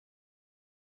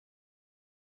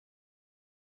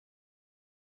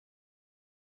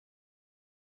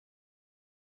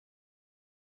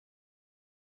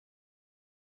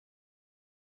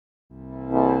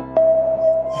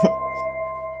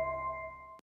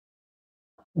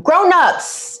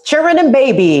Grown-ups, children and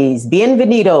babies,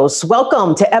 bienvenidos.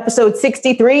 Welcome to episode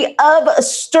 63 of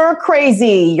Stir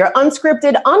Crazy, your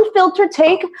unscripted, unfiltered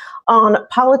take on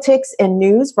politics and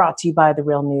news, brought to you by the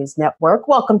Real News Network.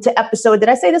 Welcome to episode, did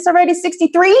I say this already,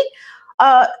 63?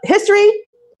 History,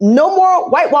 no more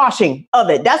whitewashing of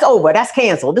it. That's over. That's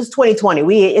canceled. This is 2020.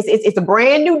 It's a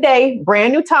brand new day,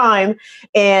 brand new time.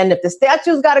 And if the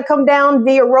statue's got to come down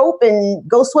via rope and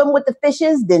go swim with the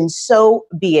fishes, then so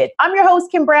be it. I'm your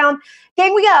host, Kim Brown.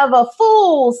 Gang, we have a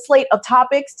full slate of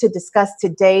topics to discuss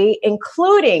today,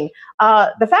 including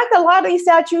the fact that a lot of these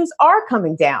statues are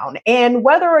coming down and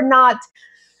whether or not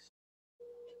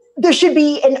there should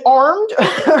be an armed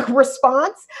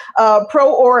response,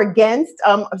 pro or against,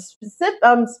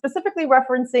 specifically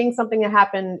referencing something that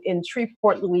happened in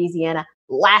Shreveport, Louisiana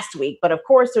last week. But of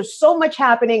course, there's so much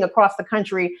happening across the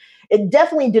country. It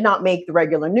definitely did not make the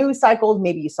regular news cycles.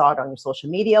 Maybe you saw it on your social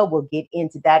media. We'll get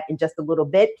into that in just a little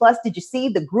bit. Plus, did you see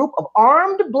the group of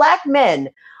armed Black men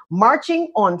marching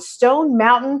on Stone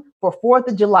Mountain for 4th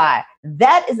of July?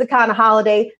 That is the kind of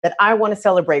holiday that I want to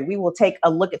celebrate. We will take a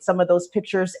look at some of those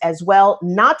pictures as well.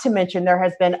 Not to mention, there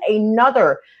has been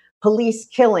another police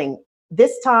killing,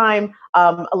 this time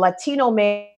a Latino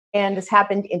man. And this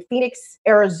happened in Phoenix,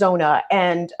 Arizona.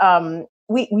 And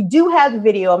we do have the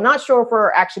video. I'm not sure if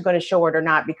we're actually going to show it or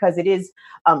not, because it is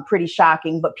pretty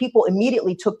shocking. But people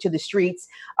immediately took to the streets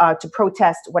to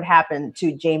protest what happened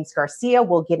to James Garcia.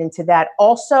 We'll get into that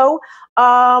also.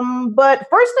 But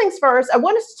first things first, I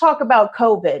want us to talk about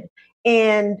COVID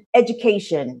and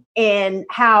education and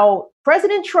how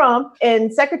President Trump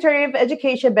and Secretary of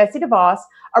Education Betsy DeVos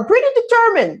are pretty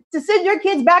determined to send your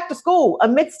kids back to school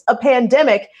amidst a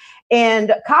pandemic.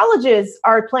 And colleges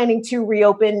are planning to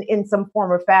reopen in some form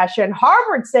or fashion.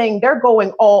 Harvard saying they're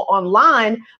going all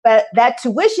online, but that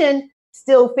tuition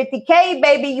still $50K,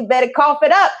 baby. You better cough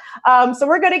it up. So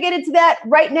we're going to get into that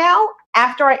right now.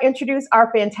 After I introduce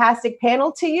our fantastic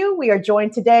panel to you, we are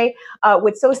joined today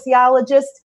with sociologist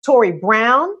Tori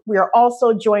Brown. We are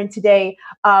also joined today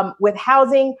with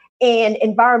housing and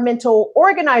environmental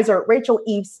organizer Rachel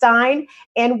Eve Stein,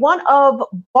 and one of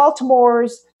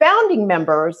Baltimore's founding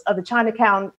members of the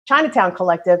Chinatown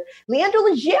Collective, Leandro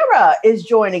Legera, is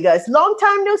joining us. Long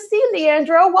time no see,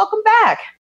 Leandro. Welcome back.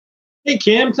 Hey,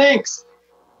 Kim. Thanks.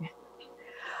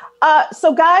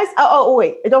 So guys,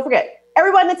 wait, don't forget.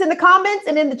 Everyone that's in the comments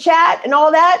and in the chat and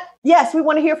all that, yes, we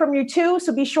want to hear from you too.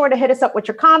 So be sure to hit us up with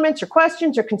your comments, your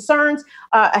questions, your concerns.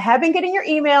 I have been getting your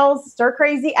emails,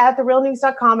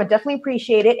 stircrazy@therealnews.com. I definitely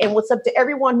appreciate it. And what's up to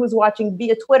everyone who's watching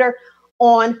via Twitter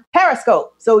on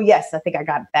Periscope. So yes, I think I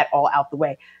got that all out the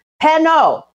way.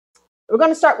 Panel. We're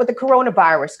going to start with the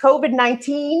coronavirus,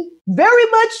 COVID-19, very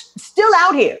much still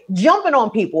out here, jumping on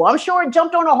people. I'm sure it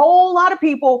jumped on a whole lot of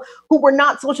people who were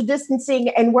not social distancing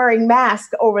and wearing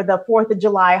masks over the 4th of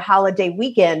July holiday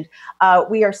weekend.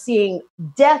 We are seeing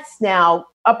deaths now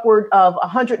upward of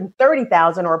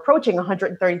 130,000 or approaching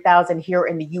 130,000 here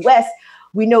in the U.S.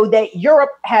 We know that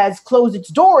Europe has closed its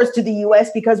doors to the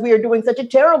U.S. because we are doing such a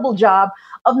terrible job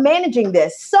of managing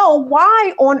this. So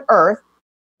why on earth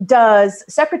does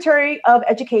Secretary of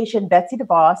Education Betsy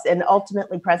DeVos and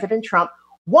ultimately President Trump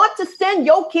want to send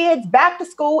your kids back to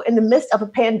school in the midst of a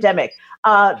pandemic?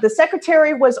 The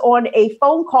secretary was on a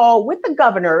phone call with the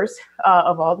governors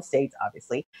of all the states,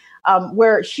 obviously,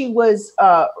 where she was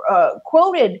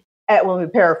quoted at, well, let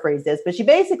me paraphrase this, but she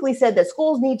basically said that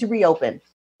schools need to reopen.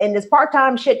 And this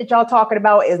part-time shit that y'all talking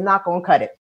about is not going to cut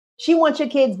it. She wants your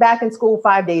kids back in school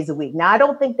 5 days a week. Now, I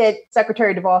don't think that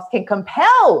Secretary DeVos can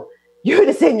compel you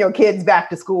to send your kids back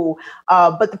to school.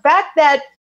 But the fact that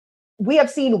we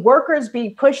have seen workers be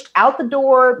pushed out the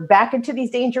door back into these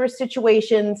dangerous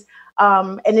situations.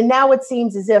 And then now it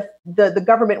seems as if the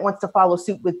government wants to follow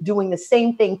suit with doing the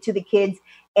same thing to the kids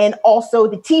and also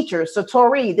the teachers. So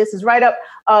Tori, this is right up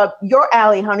your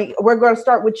alley, honey. We're going to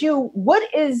start with you. What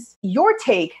is your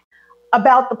take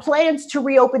about the plans to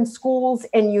reopen schools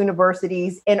and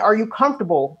universities? And are you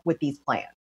comfortable with these plans?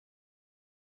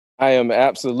 I am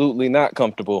absolutely not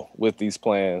comfortable with these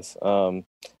plans.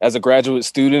 As a graduate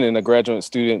student and a graduate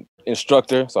student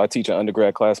instructor, so I teach an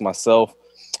undergrad class myself,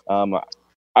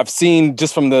 I've seen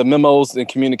just from the memos and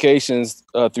communications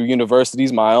through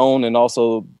universities, my own, and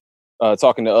also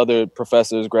talking to other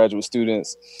professors, graduate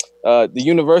students, the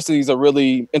universities are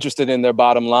really interested in their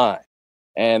bottom line.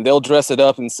 And they'll dress it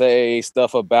up and say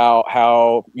stuff about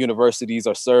how universities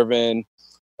are serving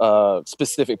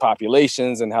specific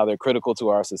populations and how they're critical to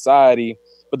our society.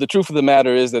 But the truth of the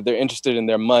matter is that they're interested in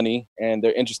their money and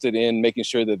they're interested in making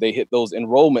sure that they hit those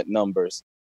enrollment numbers.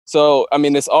 So, I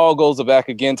mean, this all goes back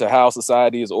again to how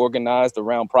society is organized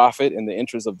around profit and the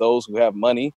interests of those who have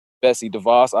money Betsy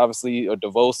DeVos, obviously, or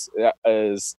DeVos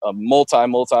is a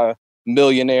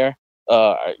multi-millionaire.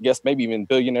 I guess maybe even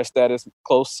billionaire status,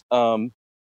 close.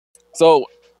 So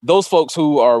those folks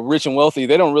who are rich and wealthy,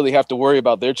 they don't really have to worry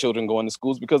about their children going to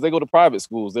schools because they go to private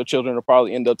schools. Their children will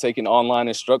probably end up taking online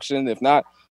instruction. If not,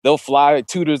 they'll fly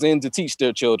tutors in to teach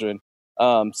their children.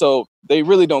 So they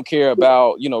really don't care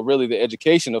about, really the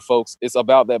education of folks. It's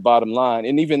about that bottom line.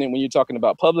 And even when you're talking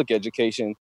about public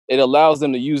education, it allows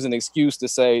them to use an excuse to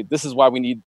say, this is why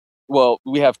we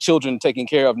have children taken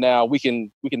care of now. We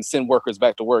can send workers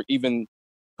back to work, even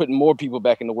putting more people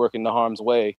back into work in the harm's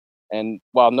way. And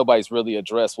while nobody's really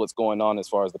addressed what's going on as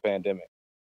far as the pandemic.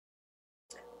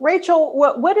 Rachel,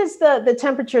 what is the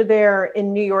temperature there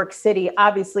in New York City?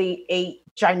 Obviously a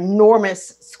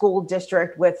ginormous school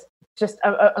district with just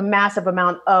a massive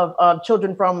amount of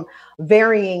children from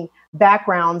varying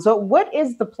backgrounds. So what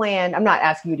is the plan? I'm not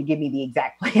asking you to give me the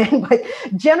exact plan, but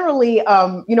generally,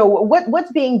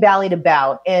 what's being bandied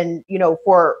about? And,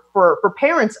 for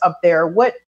parents up there,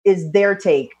 what is their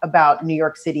take about New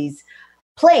York City's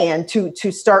plan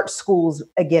to start schools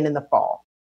again in the fall?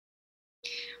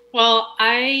 Well,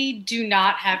 I do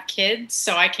not have kids,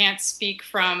 so I can't speak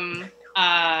from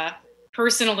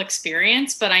personal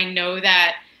experience, but I know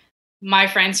that my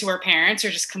friends who are parents are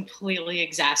just completely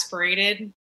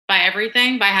exasperated by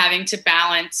everything, by having to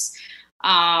balance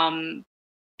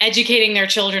educating their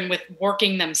children with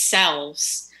working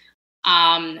themselves.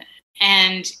 And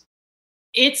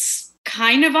it's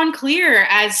kind of unclear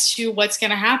as to what's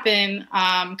going to happen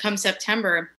come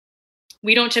September.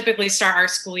 We don't typically start our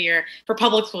school year for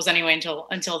public schools anyway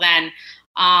until then.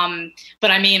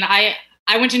 But I mean, I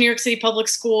went to New York City public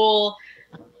school.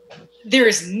 There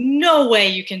is no way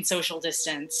you can social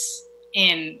distance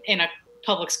in a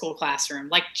public school classroom,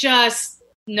 like just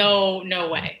no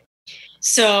way.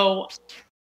 So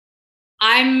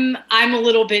I'm a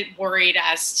little bit worried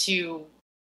as to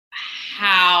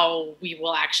how we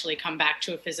will actually come back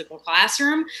to a physical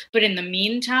classroom. But in the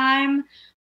meantime,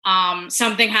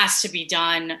 something has to be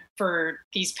done for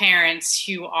these parents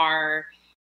who are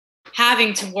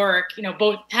having to work,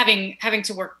 both having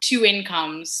to work two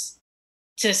incomes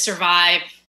to survive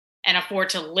and afford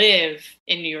to live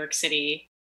in New York City,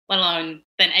 let alone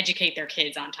then educate their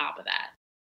kids on top of that.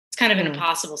 It's kind of an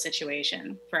impossible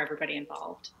situation for everybody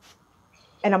involved.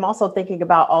 And I'm also thinking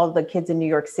about all the kids in New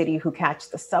York City who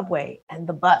catch the subway and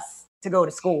the bus to go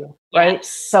to school, right? Yes.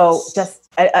 So just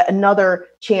another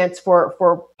chance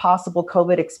for possible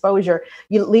COVID exposure.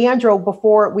 Leandro,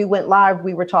 before we went live,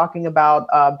 we were talking about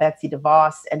Betsy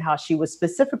DeVos and how she was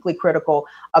specifically critical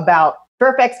about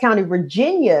Fairfax County,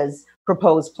 Virginia's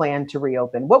proposed plan to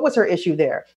reopen. What was her issue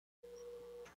there?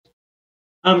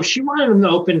 She wanted them to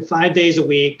open 5 days a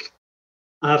week.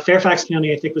 Fairfax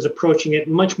County, I think, was approaching it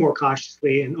much more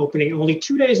cautiously and opening only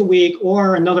 2 days a week,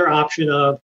 or another option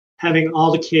of having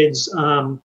all the kids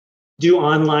do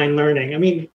online learning. I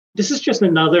mean, this is just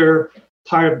another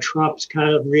part of Trump's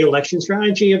kind of re-election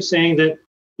strategy of saying that,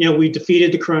 we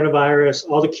defeated the coronavirus,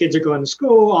 all the kids are going to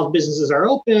school, all the businesses are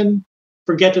open,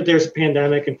 forget that there's a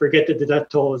pandemic and forget that the death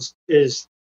toll is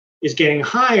getting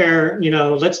higher,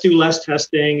 let's do less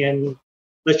testing and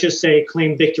let's just say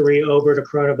claim victory over the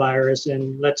coronavirus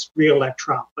and let's re-elect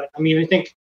Trump. But I mean, I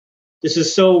think this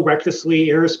is so recklessly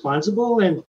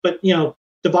irresponsible. But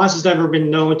DeVos has never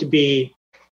been known to be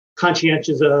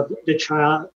conscientious of the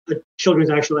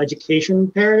children's actual education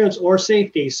imperatives or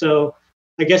safety. So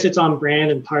I guess it's on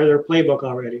brand and part of their playbook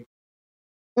already.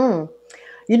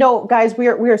 Guys, we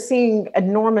are seeing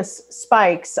enormous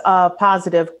spikes of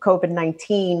positive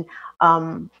COVID-19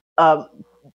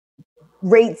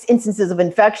 rates, instances of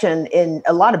infection in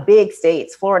a lot of big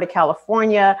states, Florida,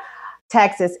 California,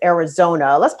 Texas,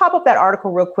 Arizona. Let's pop up that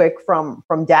article real quick from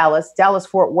Dallas,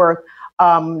 Fort Worth.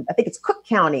 I think it's Cook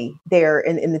County there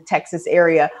in the Texas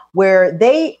area, where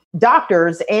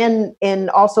doctors and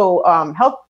also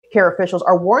healthcare officials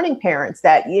are warning parents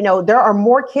that, there are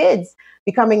more kids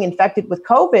becoming infected with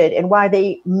COVID and why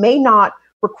they may not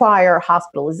require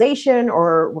hospitalization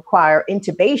or require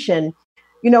intubation.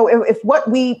 If what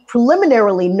we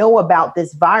preliminarily know about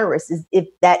this virus is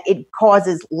that it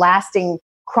causes lasting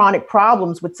chronic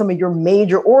problems with some of your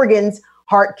major organs,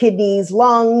 heart, kidneys,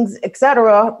 lungs,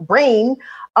 etc., brain,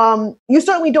 you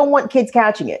certainly don't want kids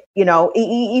catching it.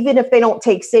 Even if they don't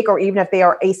take sick or even if they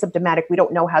are asymptomatic, we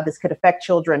don't know how this could affect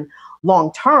children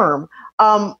long term.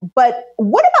 But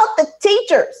what about the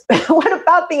teachers? What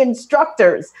about the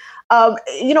instructors?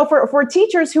 For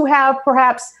teachers who have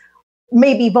perhaps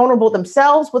may be vulnerable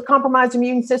themselves with compromised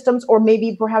immune systems, or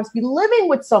maybe perhaps be living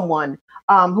with someone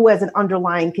who has an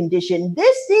underlying condition.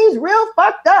 This seems real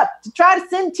fucked up to try to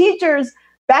send teachers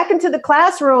back into the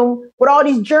classroom with all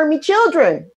these germy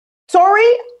children. Sorry,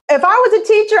 if I was a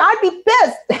teacher, I'd be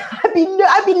pissed. I'd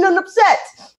be upset.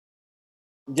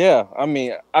 Yeah, I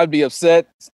mean, I'd be upset,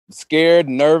 scared,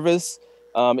 nervous.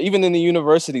 Even in the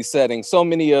university setting, so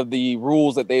many of the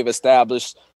rules that they've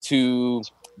established to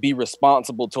be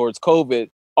responsible towards COVID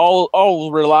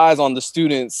all relies on the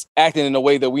students acting in a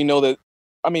way that we know that,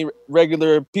 I mean,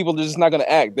 regular people are just not going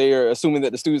to act. They are assuming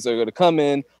that the students are going to come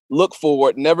in, look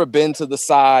forward, never been to the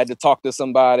side to talk to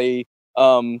somebody.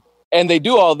 And they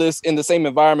do all this in the same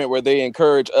environment where they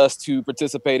encourage us to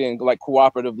participate in like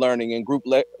cooperative learning and group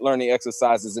learning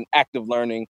exercises and active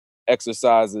learning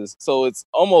exercises. So it's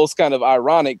almost kind of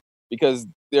ironic because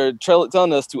they're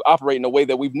telling us to operate in a way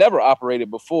that we've never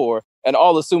operated before, and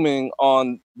all assuming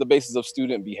on the basis of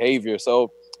student behavior.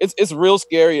 So it's real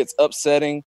scary. It's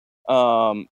upsetting.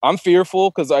 I'm fearful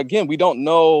because, again, we don't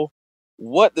know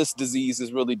what this disease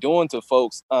is really doing to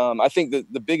folks. I think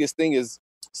that the biggest thing is,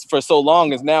 for so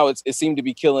long, is now it seemed to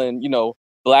be killing,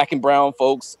 Black and brown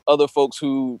folks, other folks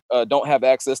who don't have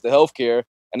access to healthcare.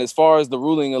 And as far as the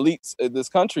ruling elites in this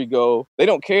country go, they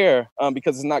don't care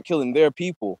because it's not killing their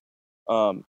people.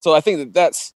 So I think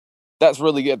that's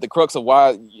really at the crux of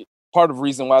why, part of the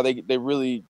reason why they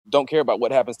really don't care about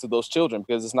what happens to those children,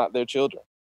 because it's not their children.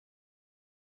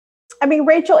 I mean,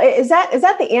 Rachel, is that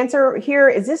the answer here?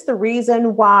 Is this the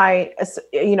reason why, this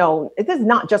is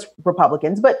not just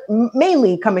Republicans, but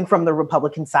mainly coming from the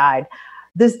Republican side,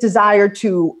 this desire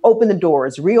to open the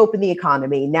doors, reopen the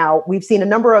economy? Now, we've seen a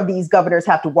number of these governors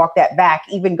have to walk that back,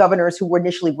 even governors who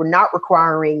initially were not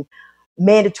requiring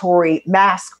mandatory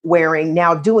mask wearing,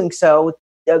 now doing so.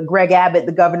 Greg Abbott,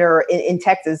 the governor in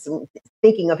Texas,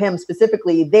 thinking of him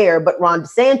specifically there, but Ron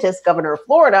DeSantis, governor of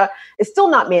Florida, is still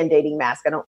not mandating masks,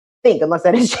 I don't think, unless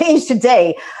that has changed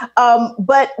today.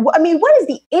 But I mean, what is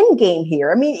the end game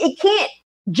here? I mean, it can't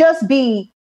just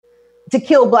be to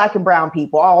kill Black and brown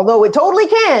people, although it totally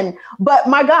can. But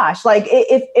my gosh, like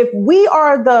if we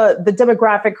are the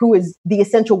demographic who is the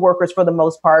essential workers for the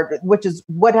most part, which is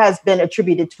what has been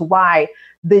attributed to why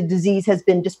the disease has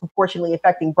been disproportionately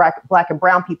affecting Black and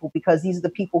brown people, because these are the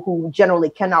people who generally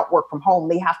cannot work from home.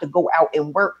 They have to go out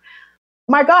and work.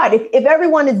 My God, if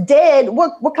everyone is dead,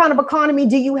 what kind of economy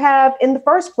do you have in the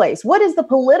first place? What is the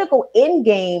political end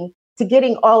game to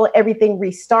getting everything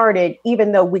restarted,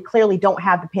 even though we clearly don't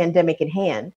have the pandemic in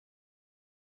hand?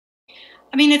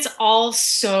 I mean, it's all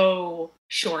so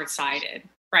short-sighted,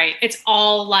 right? It's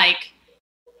all like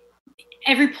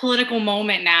every political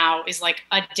moment now is like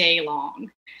a day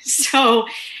long. So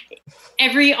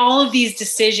all of these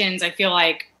decisions, I feel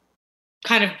like,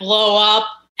 kind of blow up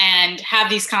and have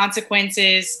these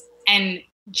consequences and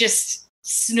just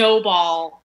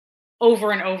snowball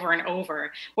over and over and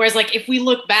over. Whereas, like, if we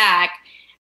look back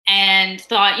and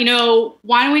thought,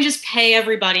 why don't we just pay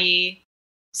everybody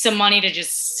some money to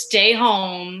just stay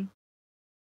home,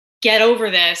 get over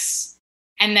this,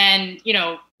 and then,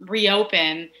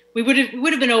 reopen, we would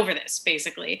have been over this,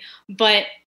 basically. But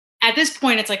at this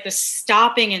point, it's like the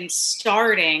stopping and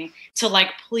starting to, like,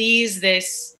 please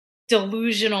this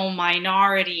delusional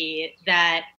minority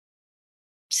that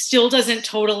still doesn't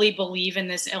totally believe in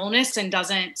this illness and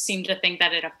doesn't seem to think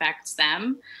that it affects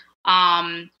them.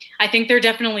 I think there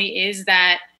definitely is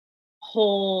that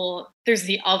there's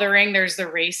the othering, there's the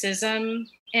racism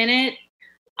in it.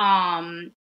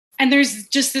 And there's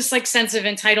just this like sense of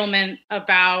entitlement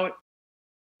about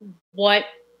what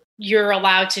you're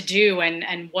allowed to do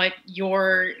and what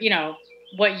your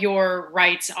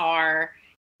rights are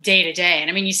day to day. And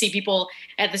I mean, you see people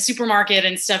at the supermarket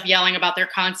and stuff yelling about their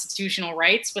constitutional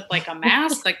rights with like a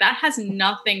mask. Like, that has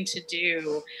nothing to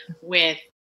do with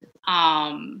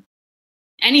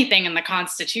anything in the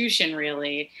Constitution,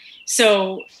 really.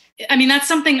 So, I mean, that's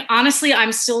something, honestly,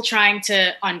 I'm still trying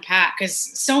to unpack,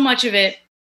 because so much of it,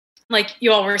 like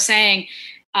you all were saying,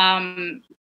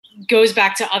 goes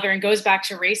back to othering, goes back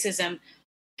to racism.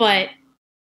 But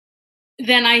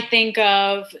then I think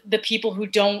of the people who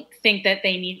don't think that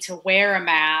they need to wear a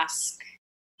mask,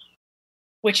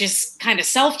 which is kind of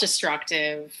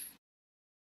self-destructive.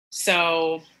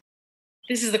 So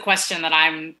this is the question that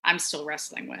I'm still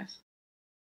wrestling with.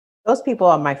 Those people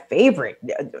are my favorite.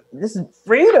 This is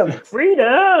freedom.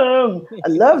 I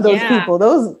love those people.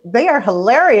 They are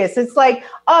hilarious. It's like,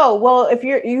 oh, well, if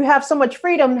you have so much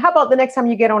freedom, how about the next time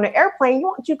you get on an airplane,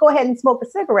 why don't you go ahead and smoke a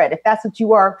cigarette if that's what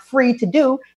you are free to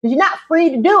do? Because you're not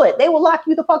free to do it. They will lock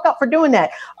you the fuck up for doing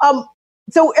that.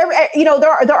 so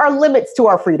there are limits to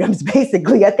our freedoms.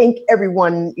 Basically, I think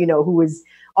everyone who is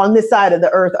on this side of the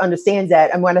earth understands that.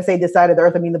 And when I say this side of the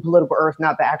earth, I mean the political earth,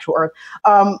 not the actual earth.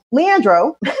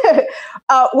 Leandro,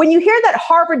 when you hear that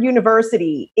Harvard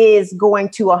University is going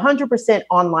to 100%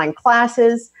 online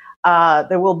classes,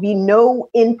 there will be no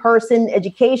in-person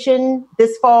education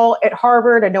this fall at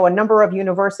Harvard. I know a number of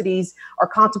universities are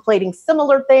contemplating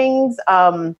similar things.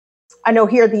 I know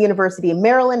here at the University of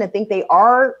Maryland, I think they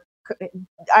are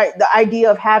the idea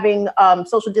of having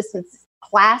social distance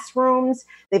classrooms.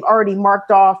 They've already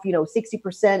marked off,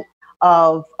 60%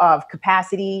 of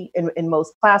capacity in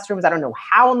most classrooms. I don't know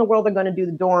how in the world they're going to do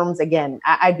the dorms. Again,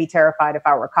 I'd be terrified if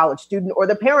I were a college student or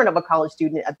the parent of a college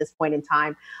student at this point in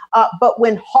time. But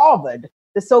when Harvard,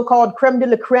 the so-called creme de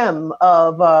la creme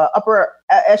of upper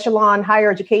echelon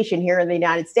higher education here in the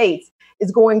United States,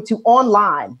 is going to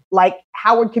online, like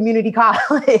Howard Community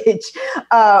College.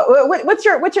 What's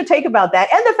your take about that?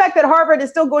 And the fact that Harvard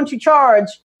is still going to charge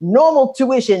normal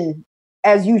tuition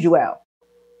as usual.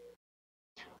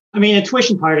 I mean, the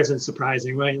tuition part isn't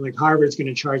surprising, right? Like Harvard's going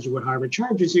to charge you what Harvard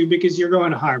charges you because you're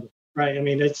going to Harvard, right? I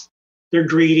mean, they're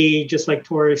greedy, just like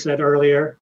Tori said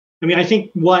earlier. I mean, I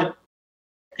think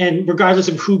and regardless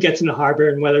of who gets into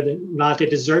Harvard and whether or not they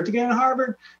deserve to get into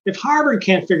Harvard, if Harvard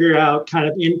can't figure out kind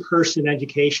of in-person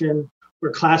education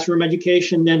or classroom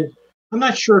education, then I'm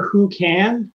not sure who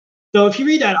can. So if you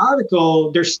read that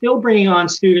article, they're still bringing on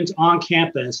students on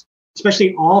campus,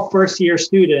 especially all first-year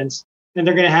students, and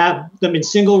they're going to have them in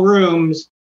single rooms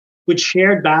with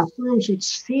shared bathrooms, which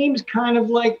seems kind of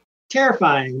like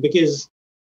terrifying because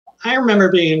I remember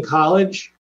being in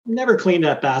college, never cleaned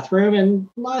that bathroom, and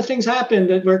a lot of things happened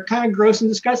that were kind of gross and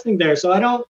disgusting there. So I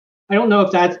don't know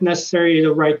if that's necessarily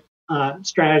the right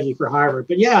strategy for Harvard.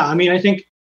 But yeah, I mean, I think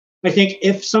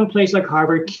if some place like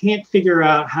Harvard can't figure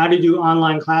out how to do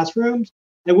online classrooms,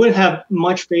 I wouldn't have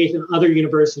much faith in other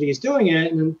universities doing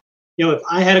it. And if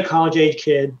I had a college age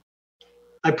kid,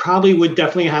 I probably would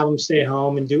definitely have them stay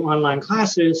home and do online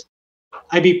classes.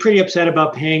 I'd be pretty upset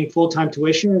about paying full-time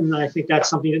tuition, and I think that's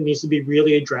something that needs to be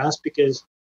really addressed because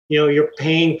you're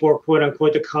paying for quote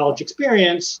unquote the college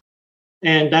experience,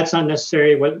 and that's not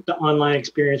necessarily what the online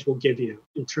experience will give you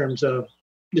in terms of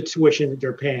the tuition that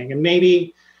you're paying. And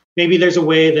maybe there's a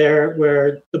way there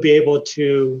where they'll be able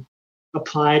to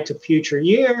apply to future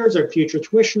years or future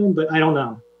tuition, but I don't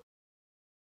know.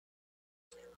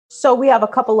 So we have a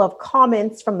couple of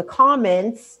comments from the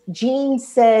comments. Jean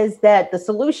says that the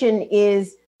solution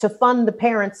is to fund the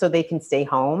parents so they can stay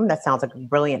home. That sounds like a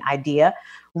brilliant idea.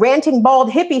 Ranting Bald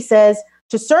Hippie says,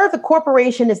 to serve the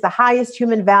corporation is the highest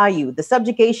human value. The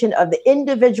subjugation of the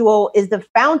individual is the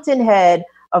fountainhead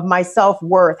of my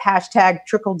self-worth. #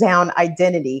 trickle down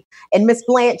identity. And Miss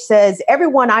Blanche says,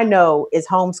 everyone I know is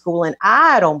homeschooling.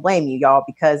 I don't blame you, y'all,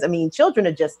 because I mean, children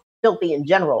are just filthy in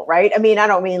general, right? I mean, I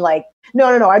don't mean like, no,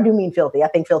 I do mean filthy. I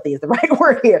think filthy is the right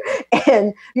word here.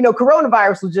 And,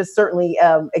 coronavirus will just certainly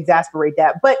exasperate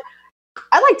that. But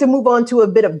I'd like to move on to a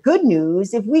bit of good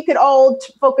news. If we could all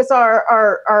focus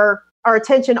our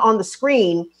attention on the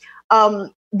screen,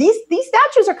 these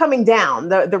statues are coming down.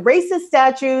 The racist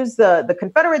statues, the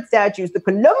Confederate statues, the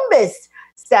Columbus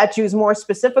statues more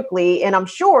specifically. And I'm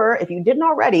sure if you didn't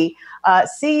already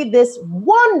see this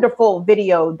wonderful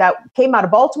video that came out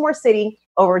of Baltimore City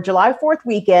over July 4th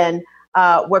weekend,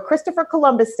 where Christopher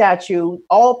Columbus statue,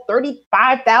 all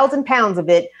 35,000 pounds of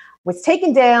it, was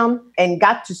taken down and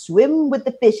got to swim with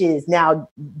the fishes. Now,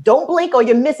 don't blink or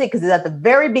you'll miss it because it's at the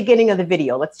very beginning of the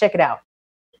video. Let's check it out.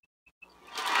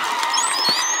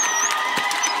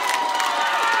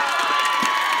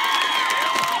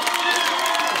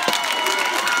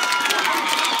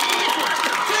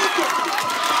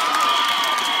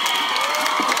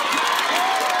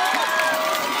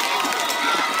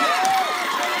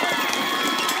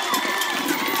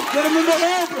 Get him in the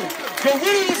open. Go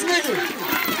get him, this nigga.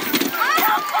 I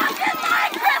don't fucking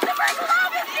like Christopher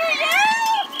Columbus. Do you?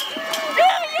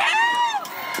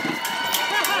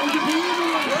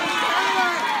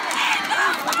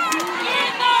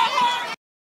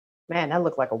 Man, that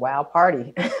looked like a wild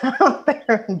party out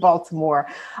there in Baltimore.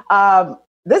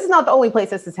 This is not the only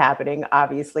place this is happening,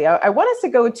 obviously. I want us to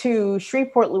go to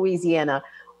Shreveport, Louisiana,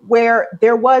 where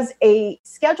there was a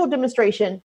scheduled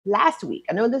demonstration last week.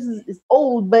 I know this is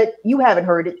old, but you haven't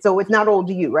heard it, so it's not old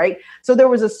to you, right? So there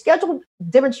was a scheduled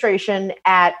demonstration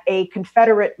at a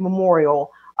Confederate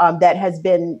memorial that has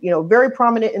been, very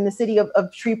prominent in the city of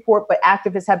Shreveport, but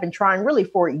activists have been trying really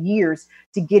for years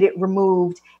to get it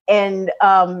removed. And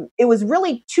it was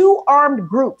really two armed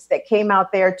groups that came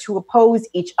out there to oppose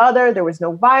each other. There was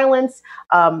no violence.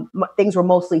 Things were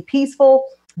mostly peaceful.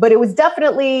 But it was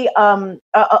definitely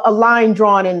a line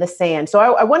drawn in the sand. So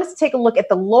I wanted to take a look at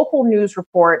the local news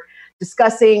report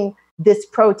discussing this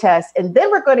protest. And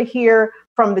then we're going to hear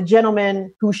from the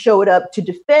gentleman who showed up to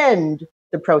defend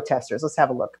the protesters. Let's have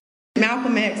a look.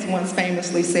 Malcolm X once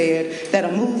famously said that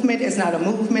a movement is not a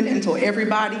movement until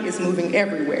everybody is moving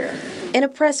everywhere. In a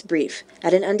press brief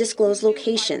at an undisclosed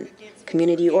location,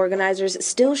 community organizers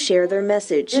still share their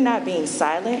message. You're not being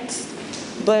silenced,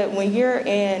 but when you're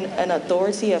in an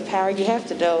authority of power, you have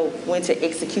to know when to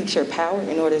execute your power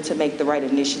in order to make the right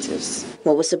initiatives.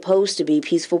 What was supposed to be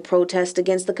peaceful protest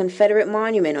against the Confederate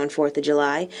monument on 4th of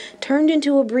July turned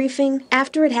into a briefing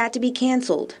after it had to be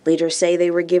canceled. Leaders say they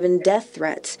were given death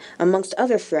threats, amongst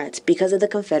other threats, because of the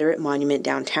Confederate monument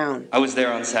downtown. I was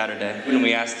there on Saturday when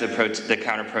we asked the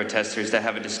counter-protesters to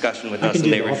have a discussion with us,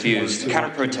 and they refused.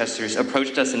 Counter-protesters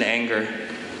approached us in anger,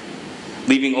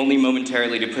 leaving only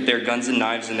momentarily to put their guns and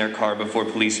knives in their car before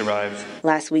police arrived.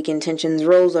 Last weekend, tensions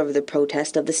rose over the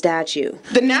protest of the statue.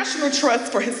 The National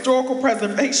Trust for Historical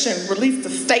Preservation released a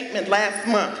statement last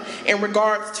month in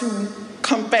regards to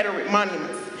Confederate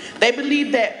monuments. They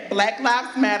believe that Black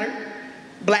Lives Matter,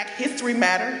 Black History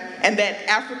Matter, and that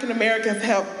African Americans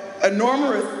have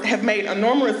made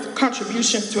enormous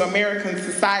contributions to American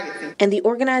society. And the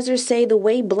organizers say the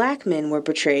way black men were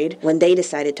portrayed when they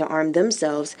decided to arm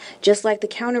themselves, just like the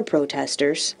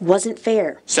counter-protesters, wasn't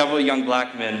fair. Several young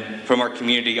black men from our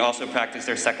community also practiced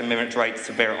their Second Amendment rights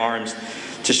to bear arms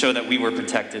to show that we were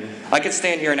protected. I could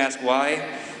stand here and ask why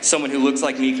someone who looks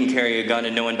like me can carry a gun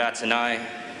and no one bats an eye,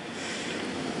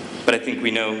 but I think we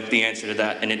know the answer to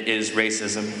that, and it is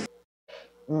racism.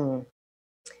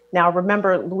 Now,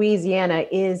 remember, Louisiana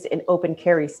is an open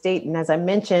carry state. And as I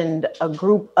mentioned, a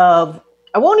group of,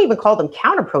 I won't even call them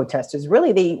counter protesters,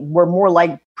 really, they were more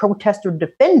like protester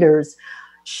defenders,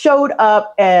 showed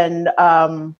up and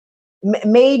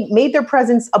made their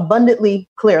presence abundantly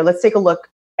clear. Let's take a look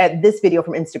at this video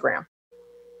from Instagram.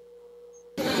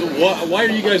 Why are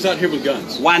you guys out here with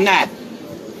guns? Why not?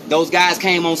 Those guys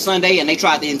came on Sunday and they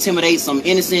tried to intimidate some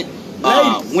innocent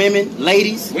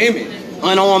ladies.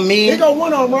 Unarmed men. They got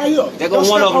one of them right here. They got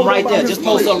one of them right there. Just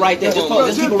post up right there. Just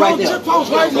people right there.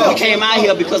 We came out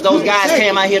here because those guys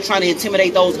came out here trying to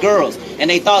intimidate those girls,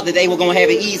 and they thought that they were gonna have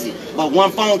it easy. But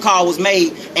one phone call was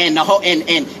made, and the whole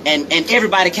and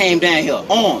everybody came down here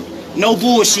armed. No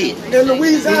bullshit. And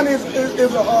Louisiana is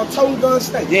a total gun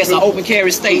state. Yeah, it's an open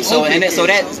carry state. So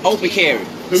that's open carry.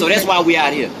 So that's why we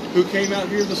out here. Who came out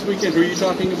here this weekend? Who are you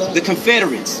talking about? The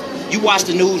Confederates. You watch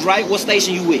the news, right? What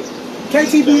station you with?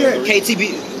 KTBA.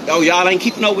 KTB. Oh, y'all ain't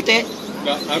keeping up with that?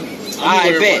 No,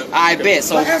 I bet.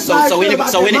 So anybody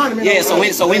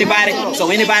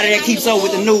that keeps up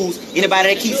with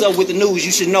the news,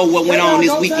 you should know what went on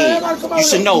this weekend. You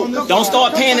should know. Don't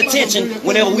start paying attention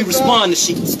whenever we respond to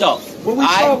stuff. All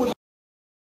right?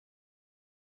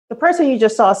 The person you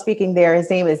just saw speaking there, his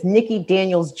name is Nicky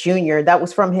Daniels Jr. That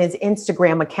was from his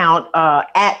Instagram account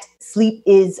at Sleep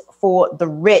Is For The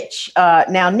Rich.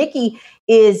 Now, Nicky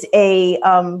is a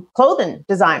clothing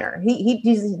designer. He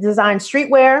designs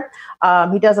streetwear.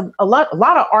 He does a lot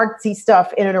of artsy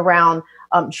stuff in and around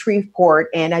Shreveport.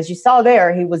 And as you saw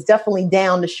there, he was definitely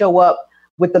down to show up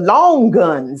with the long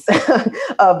guns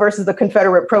versus the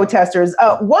Confederate protesters.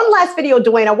 One last video,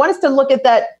 Dwayne. I want us to look at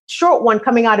that short one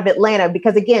coming out of Atlanta,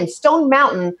 because again, Stone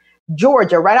Mountain,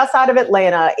 Georgia, right outside of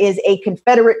Atlanta, is a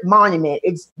Confederate monument.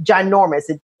 It's ginormous.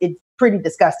 It's pretty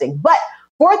disgusting. But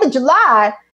 4th of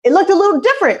July, it looked a little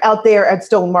different out there at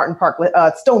Stone Mountain Park.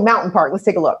 Let's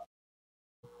take a look.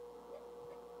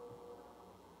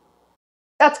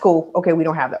 That's cool. Okay, we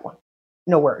don't have that one.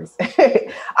 No worries.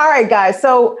 All right, guys.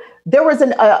 So there was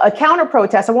a counter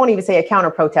protest. I won't even say a counter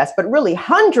protest, but really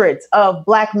hundreds of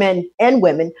black men and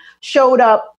women showed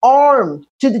up armed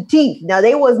to the teeth. Now,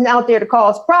 they wasn't out there to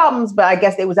cause problems, but I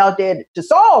guess they was out there to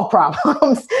solve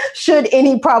problems should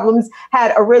any problems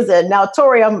had arisen. Now,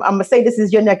 Tori, I'm going to say this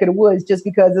is your neck of the woods just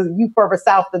because you further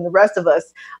south than the rest of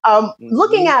us.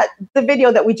 Looking at the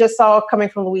video that we just saw coming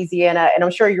from Louisiana, and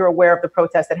I'm sure you're aware of the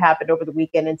protest that happened over the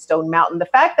weekend in Stone Mountain, the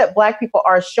fact that black people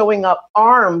are showing up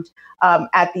armed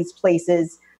at these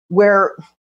places where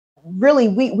really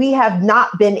we have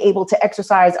not been able to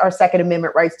exercise our Second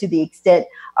Amendment rights to the extent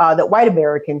that white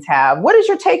Americans have. What is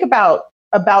your take about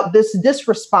this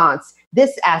response,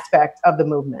 this aspect of the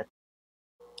movement?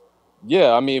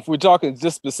 Yeah, I mean, if we're talking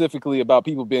just specifically about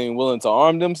people being willing to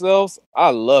arm themselves, I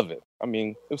love it. I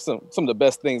mean, it was some of the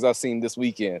best things I've seen this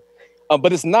weekend.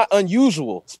 But it's not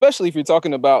unusual, especially if you're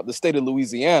talking about the state of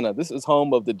Louisiana. This is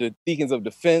home of the Deacons of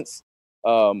Defense,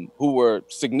 who were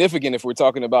significant if we're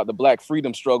talking about the Black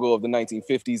freedom struggle of the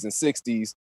 1950s and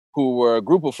 60s. who were a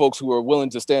group of folks who were willing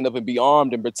to stand up and be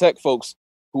armed and protect folks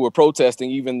who were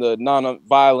protesting, even the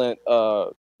nonviolent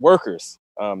workers.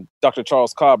 Dr.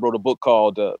 Charles Cobb wrote a book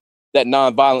called That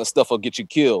Nonviolent Stuff Will Get You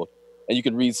Killed. And you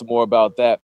can read some more about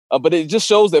that. But it just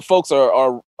shows that folks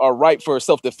are ripe for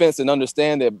self-defense and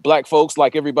understand that Black folks,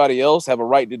 like everybody else, have a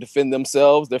right to defend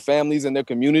themselves, their families, and their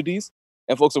communities.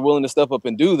 And folks are willing to step up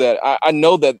and do that. I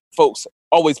know that folks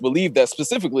always believe that,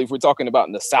 specifically if we're talking about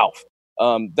in the South.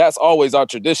 That's always our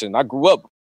tradition. I grew up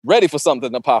ready for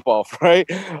something to pop off, right?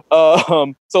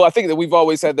 So I think that we've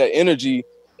always had that energy.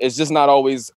 It's just not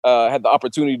always had the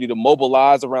opportunity to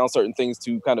mobilize around certain things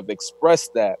to kind of express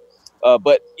that.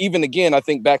 But even again, I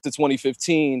think back to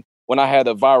 2015 when I had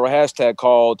a viral hashtag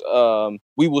called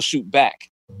 "We Will Shoot Back."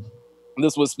 And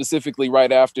this was specifically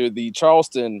right after the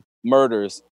Charleston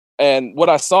murders. And what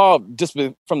I saw just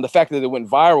from the fact that it went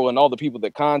viral and all the people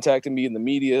that contacted me in the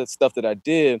media, stuff that I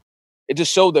did, it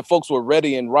just showed that folks were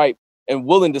ready and ripe and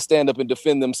willing to stand up and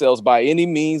defend themselves by any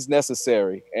means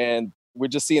necessary. And we're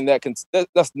just seeing that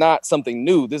that's not something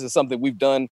new. This is something we've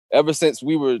done ever since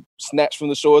we were snatched from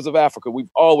the shores of Africa. We've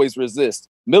always resist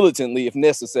militantly if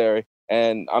necessary.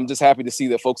 And I'm just happy to see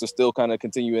that folks are still kind of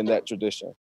continuing that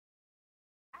tradition.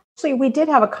 Actually, we did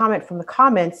have a comment from the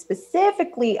comments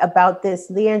specifically about this.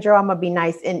 Leandro, I'm going to be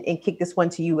nice and kick this one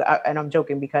to you. And I'm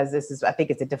joking because I think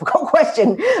it's a difficult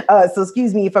question. So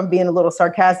excuse me if I'm being a little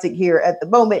sarcastic here at the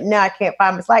moment. Now I can't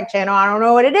find my Slack channel. I don't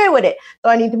know what to do with it. So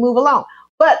I need to move along.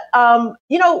 But,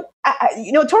 Tori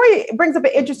brings up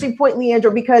an interesting point,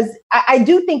 Leandro, because I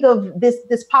do think of this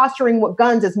posturing with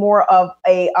guns as more of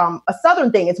a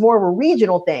Southern thing. It's more of a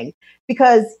regional thing,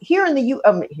 because here in the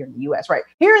U.S., right?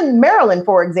 Here in Maryland,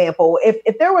 for example,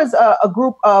 if there was a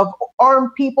group of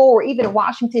armed people, or even in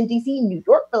Washington, D.C., New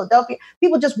York, Philadelphia,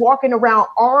 people just walking around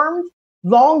armed,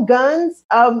 long guns,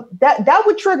 that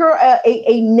would trigger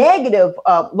a negative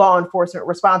law enforcement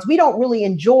response. We don't really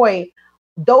enjoy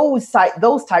those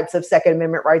types of Second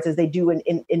Amendment rights as they do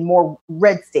in more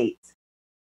red states.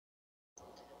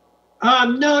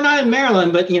 No, not in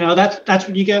Maryland, but that's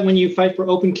what you get when you fight for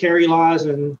open carry laws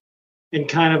and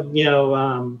kind of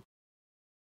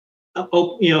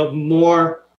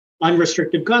more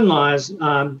unrestricted gun laws,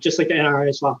 just like the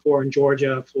NRA fought for in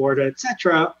Georgia, Florida,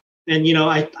 etc. And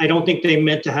I don't think they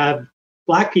meant to have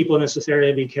Black people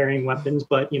necessarily be carrying weapons,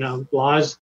 but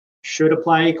laws should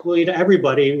apply equally to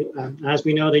everybody. As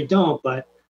we know, they don't, but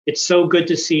it's so good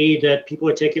to see that people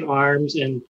are taking arms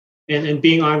and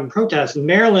being armed in protest. In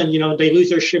Maryland, they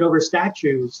lose their shit over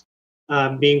statues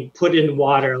being put in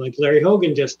water like Larry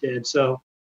Hogan just did. So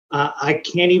I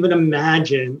can't even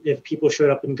imagine if people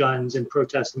showed up in guns and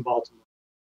protest in Baltimore.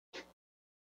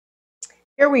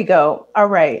 Here we go. All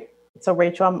right. So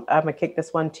Rachel, I'm going to kick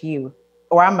this one to you,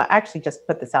 or I'm going to actually just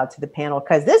put this out to the panel,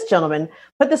 because this gentleman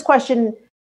put this question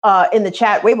in the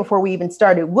chat way before we even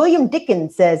started. William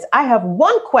Dickens says, I have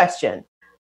one question.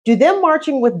 Do them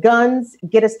marching with guns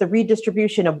get us the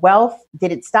redistribution of wealth?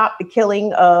 Did it stop the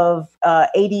killing of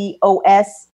ADOS/Black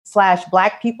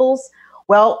peoples?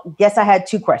 Well, guess I had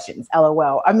two questions,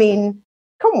 LOL. I mean,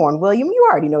 come on, William, you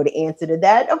already know the answer to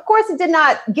that. Of course, it did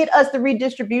not get us the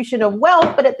redistribution of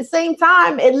wealth, but at the same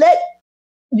time, it let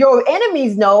your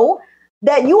enemies know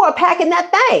that you are packing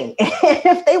that thing.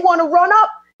 And if they want to run up,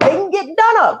 they can get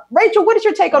done up. Rachel, what is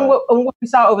your take on what we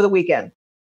saw over the weekend?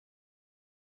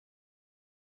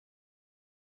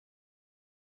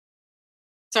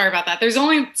 Sorry about that. There's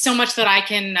only so much that I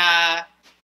can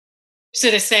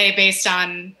sort of say based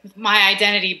on my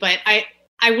identity, but I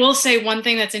will say one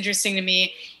thing that's interesting to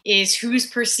me is who's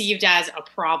perceived as a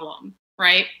problem,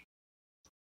 right?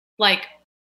 Like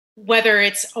whether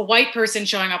it's a white person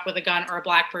showing up with a gun or a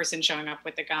Black person showing up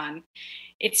with a gun.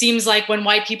 It seems like when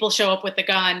white people show up with a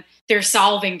gun, they're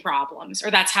solving problems,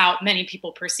 or that's how many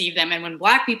people perceive them. And when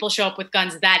Black people show up with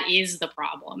guns, that is the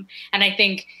problem. And I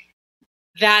think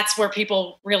that's where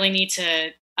people really need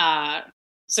to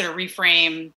sort of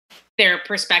reframe their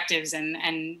perspectives and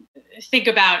think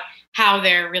about how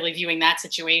they're really viewing that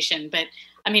situation. But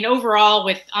I mean,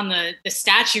 overall, on the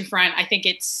statue front, I think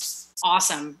it's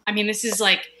awesome. I mean, this is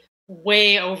like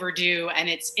way overdue, and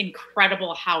it's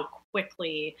incredible how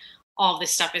quickly all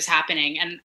this stuff is happening.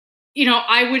 And,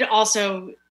 I would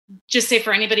also just say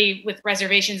for anybody with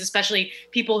reservations, especially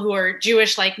people who are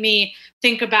Jewish like me,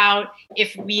 think about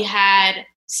if we had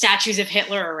statues of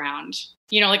Hitler around.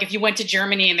 Like if you went to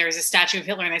Germany and there was a statue of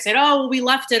Hitler and they said, oh, well, we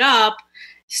left it up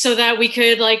so that we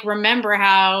could remember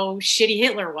how shitty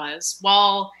Hitler was.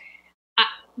 Well,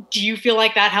 do you feel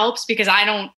like that helps? Because I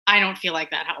don't feel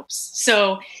like that helps.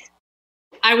 So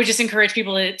I would just encourage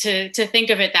people to think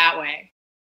of it that way.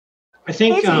 I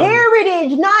think it's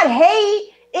heritage, not hate.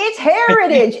 It's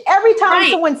heritage. Every time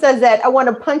someone says that, I want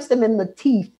to punch them in the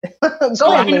teeth.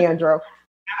 Go ahead, Leandro.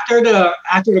 After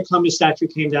the Columbus statue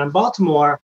came down in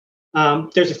Baltimore,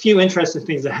 there's a few interesting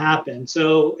things that happened.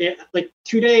 So, like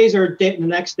 2 days or the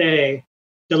next day,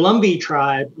 the Lumbee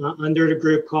tribe, under the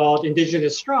group called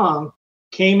Indigenous Strong,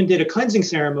 came and did a cleansing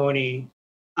ceremony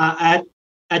at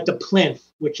the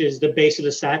plinth, which is the base of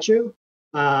the statue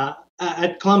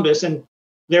at Columbus. And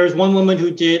there was one woman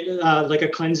who did like a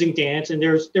cleansing dance, and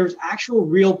there's actual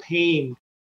real pain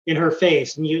in her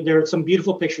face. And there are some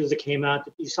beautiful pictures that came out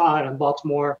that you saw it on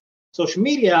Baltimore social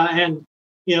media. And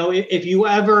if you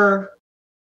ever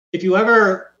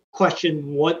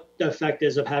question what the effect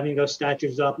is of having those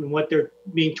statues up and what they're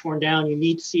being torn down, you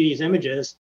need to see these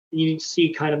images. And you need to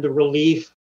see kind of the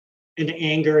relief and the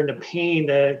anger and the pain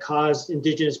that it caused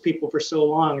Indigenous people for so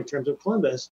long in terms of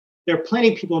Columbus. There are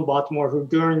plenty of people in Baltimore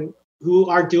who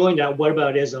are doing that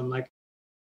whataboutism, like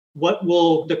what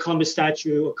will the Columbus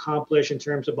statue accomplish in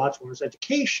terms of Baltimore's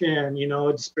education,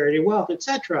 disparity of wealth,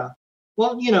 etc.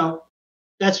 Well,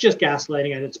 that's just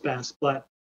gaslighting at its best. But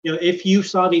if you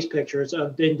saw these pictures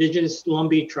of the Indigenous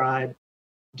Lumbee tribe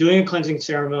doing a cleansing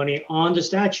ceremony on the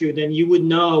statue, then you would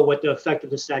know what the effect of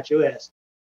the statue is.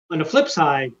 On the flip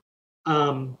side,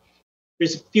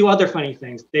 there's a few other funny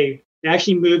things. They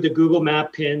actually moved the Google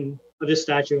Map pin of the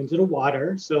statue into the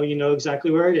water, so you know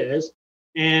exactly where it is.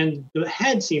 And the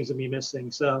head seems to be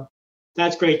missing, so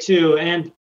that's great too.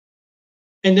 And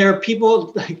there are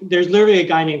people, like there's literally a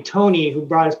guy named Tony who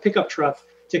brought his pickup truck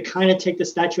to kind of take the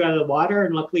statue out of the water,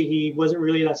 and luckily he wasn't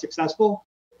really that successful.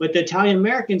 But the Italian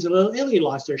Americans in Little Italy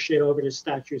lost their shit over this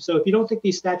statue. So if you don't think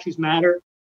these statues matter,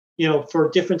 for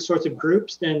different sorts of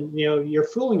groups, then you're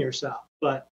fooling yourself.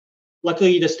 But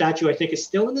luckily the statue, I think, is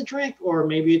still in the drink, or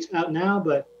maybe it's out now.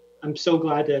 But I'm so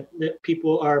glad that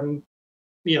people are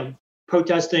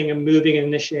protesting and moving and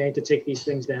initiating to take these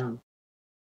things down.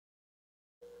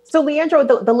 So, Leandro,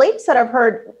 the latest that I've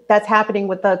heard that's happening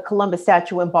with the Columbus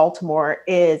statue in Baltimore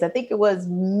is, I think it was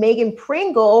Megan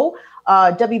Pringle,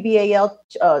 WBAL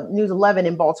News 11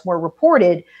 in Baltimore,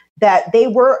 reported that they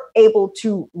were able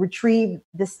to retrieve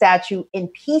the statue in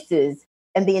pieces.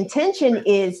 And the intention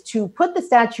is to put the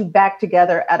statue back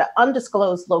together at an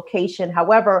undisclosed location.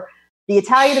 However, the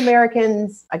Italian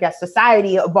Americans, I guess,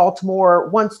 Society of Baltimore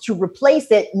wants to replace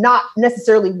it, not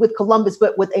necessarily with Columbus,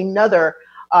 but with another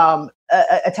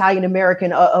Italian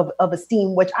American of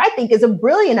esteem, which I think is a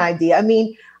brilliant idea. I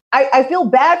mean, I feel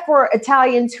bad for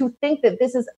Italians who think that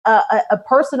this is a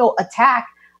personal attack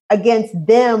against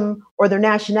them or their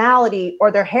nationality or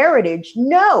their heritage.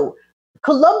 No,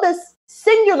 Columbus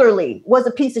singularly was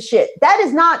a piece of shit. That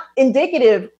is not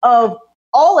indicative of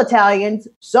all Italians,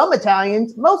 some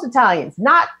Italians, most Italians,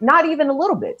 not even a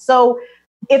little bit. So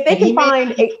if they can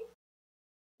find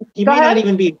he may not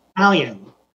even be Italian.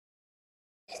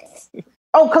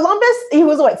 Oh, Columbus? He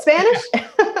was what, Spanish?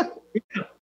 Yeah,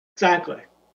 exactly.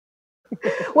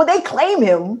 Well, they claim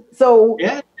him, so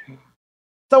yeah.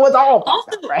 So it's all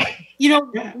also, right?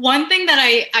 One thing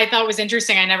that I thought was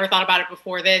interesting, I never thought about it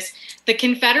before this, the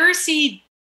Confederacy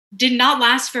did not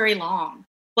last very long.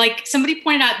 Like somebody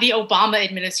pointed out, the Obama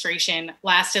administration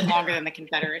lasted longer than the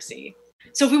Confederacy.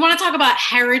 So if we want to talk about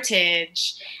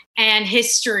heritage and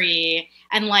history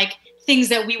and like things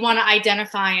that we want to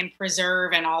identify and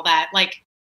preserve and all that, like,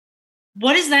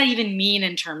 what does that even mean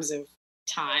in terms of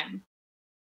time?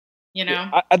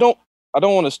 I don't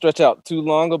want to stretch out too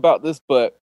long about this,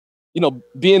 but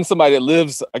being somebody that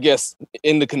lives, I guess,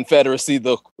 in the Confederacy,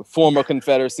 the former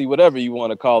Confederacy, whatever you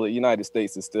want to call it, United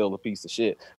States is still a piece of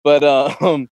shit. But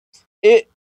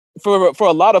for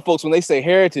a lot of folks, when they say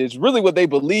heritage, really what they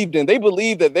believed in, they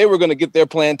believed that they were going to get their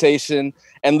plantation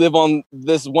and live on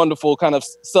this wonderful kind of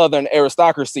Southern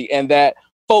aristocracy, and that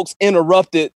folks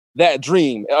interrupted that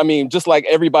dream. I mean, just like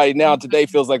everybody now today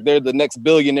feels like they're the next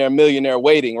billionaire, millionaire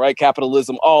waiting, right?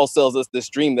 Capitalism all sells us this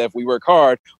dream that if we work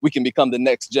hard, we can become the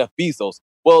next Jeff Bezos.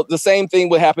 Well, the same thing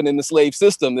would happen in the slave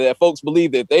system, that folks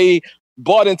believe that they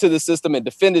bought into the system and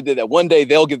defended it, that one day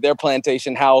they'll get their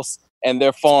plantation house and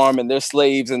their farm and their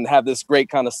slaves and have this great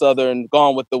kind of Southern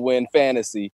Gone with the Wind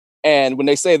fantasy. And when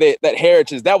they say that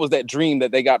heritage, that was that dream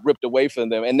that they got ripped away from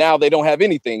them. And now they don't have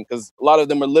anything because a lot of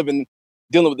them are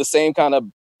dealing with the same kind of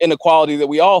inequality that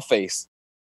we all face.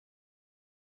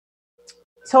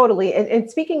 Totally. And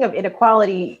speaking of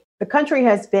inequality, the country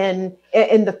has been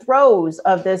in the throes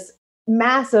of this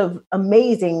massive,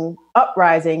 amazing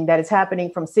uprising that is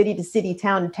happening from city to city,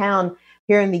 town to town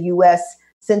here in the US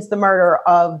since the murder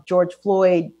of George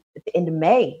Floyd at the end of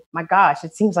May. My gosh,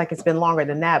 it seems like it's been longer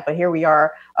than that, but here we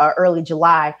are, early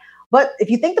July. But if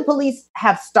you think the police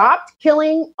have stopped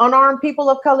killing unarmed people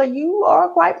of color, you are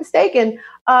quite mistaken.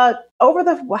 Over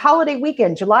the holiday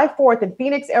weekend, July 4th in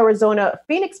Phoenix, Arizona,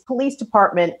 Phoenix Police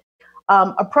Department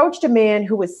approached a man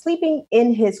who was sleeping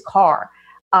in his car.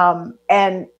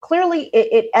 And clearly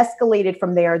it escalated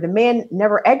from there. The man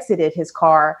never exited his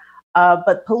car,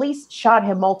 but police shot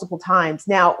him multiple times.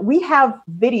 Now, we have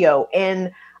video,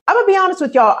 and I'm going to be honest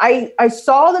with y'all. I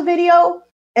saw the video,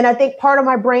 and I think part of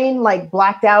my brain like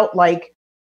blacked out, like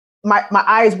my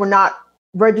eyes were not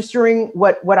registering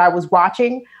what I was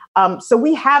watching. So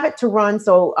we have it to run.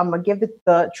 So I'm going to give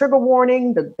the trigger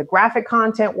warning, the graphic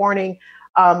content warning.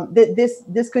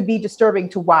 This could be disturbing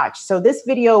to watch. So this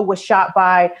video was shot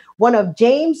by one of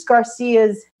James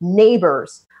Garcia's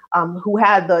neighbors, who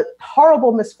had the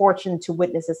horrible misfortune to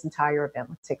witness this entire event.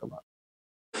 Let's take a look.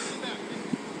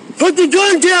 Put the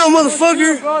gun down,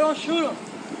 motherfucker! Bro, don't shoot him.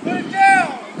 Put it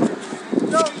down!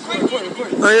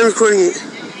 I am recording it.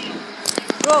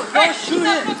 Bro, don't shoot him. I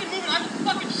will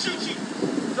fucking shoot you.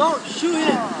 Don't shoot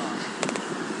him.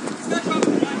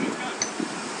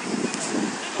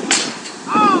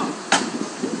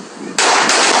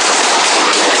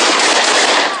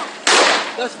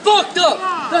 That's fucked up!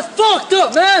 That's fucked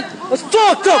up, man! That's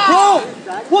fucked up, bro!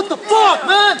 What the fuck,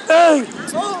 man? Hey!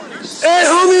 Hey,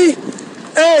 homie!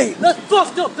 Hey! That's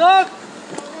fucked up, dog!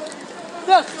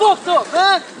 That's fucked up,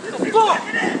 man! The fuck?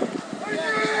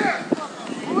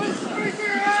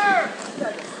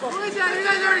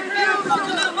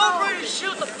 I'm ready to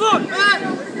shoot the fuck,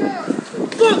 man!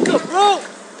 Fucked up, bro!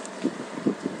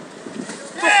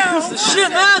 Fucking piece of shit,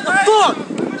 man! The fuck?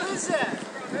 Who is that?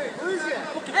 Who is that?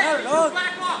 Fucking hell, dog!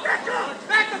 Back off!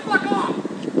 Back the fuck off!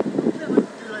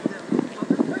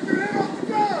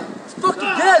 It's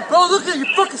fucking dead, bro! Look at you,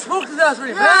 fucking smoked his ass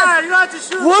already, man! Yeah, you have to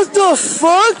shoot. What the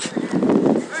fuck?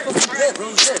 He's fucking dead, bro.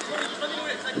 He's dead.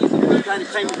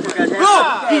 Bro,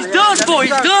 he's done for.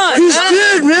 He's done. He's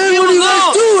dead, man. What are you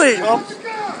guys doing?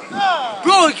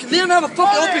 Bro, let him have a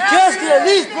fucking open casket at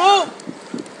least, bro.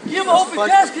 Give him an open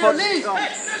casket at least.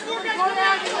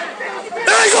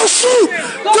 Hey, go shoot!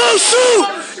 Don't shoot!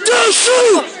 Don't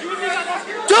shoot!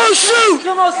 Don't shoot!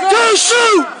 Don't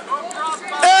shoot!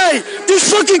 Hey, these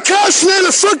fucking cops, man,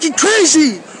 are fucking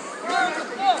crazy!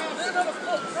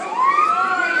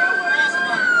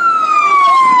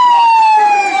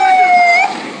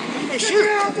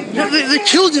 They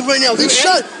killed him right now. They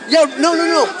shot. Yeah, no.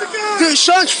 They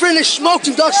shot his friend. They smoked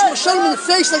him, dog. Shot him in the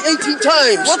face like 18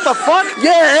 times. What the fuck?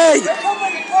 Yeah, hey.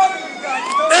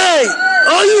 Hey,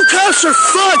 all you cops are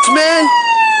fucked, man.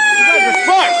 You guys are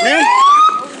fucked, man.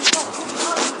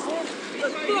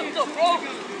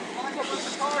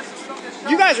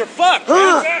 You guys are fucked,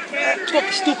 man.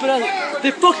 Fucking stupid ass.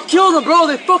 They fucking killed him, bro.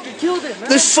 They fucking killed him, man.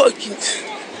 They fucking...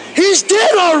 He's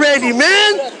dead already,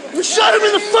 man. We shot him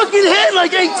in the fucking head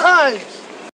like 8 times.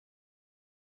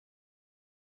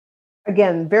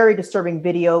 Again, very disturbing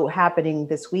video happening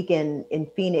this weekend in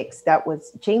Phoenix. That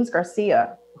was James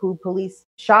Garcia, who police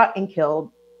shot and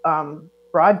killed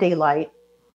broad daylight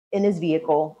in his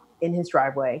vehicle, in his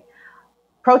driveway.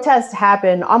 Protests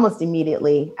happened almost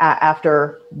immediately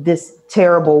after this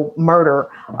terrible murder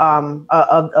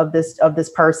of this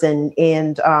person.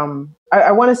 And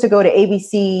I want us to go to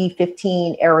ABC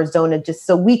 15 Arizona just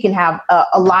so we can have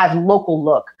a live local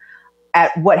look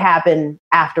at what happened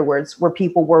afterwards, where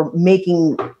people were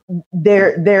making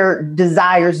their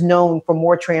desires known for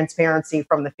more transparency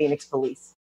from the Phoenix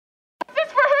police.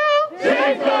 Justice for who?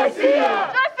 James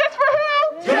Garcia! Justice for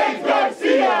who? James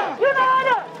Garcia!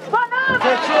 United!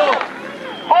 Banana!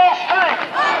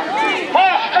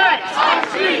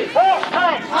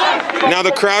 Now,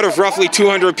 the crowd of roughly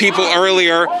 200 people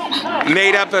earlier,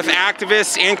 made up of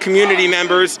activists and community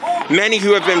members, many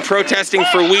who have been protesting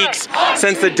for weeks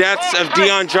since the deaths of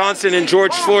Deion Johnson and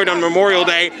George Floyd on Memorial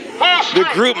Day. The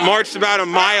group marched about a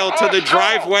mile to the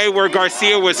driveway where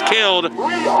Garcia was killed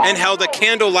and held a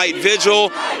candlelight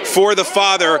vigil for the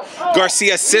father.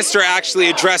 Garcia's sister actually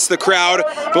addressed the crowd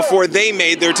before they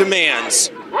made their demands.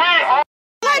 I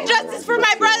want justice for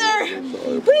my brother.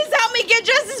 Please help me get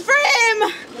justice for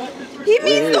him. He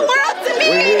means the world to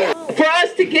me. For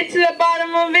us to get to the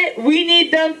bottom of it, we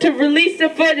need them to release the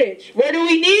footage. What do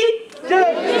we need?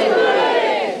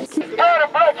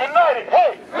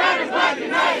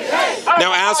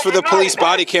 Now, as for the police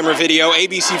body camera video,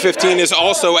 ABC 15 is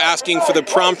also asking for the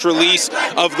prompt release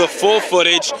of the full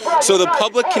footage so the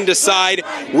public can decide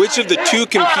which of the two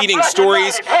competing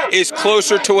stories is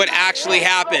closer to what actually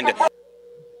happened.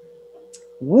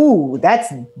 Ooh,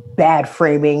 that's bad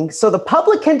framing. So the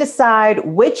public can decide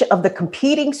which of the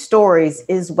competing stories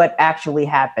is what actually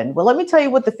happened. Well, let me tell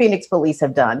you what the Phoenix police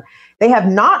have done. They have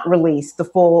not released the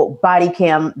full body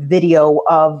cam video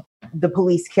of the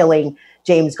police killing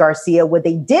James Garcia. What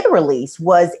they did release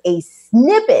was a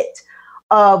snippet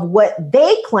of what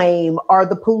they claim are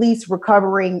the police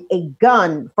recovering a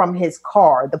gun from his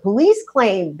car. The police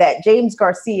claim that James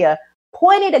Garcia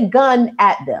pointed a gun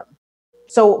at them.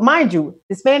 So mind you,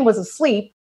 this man was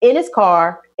asleep in his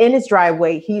car, in his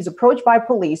driveway. He's approached by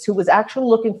police who was actually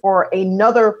looking for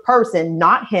another person,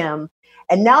 not him.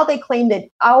 And now they claim that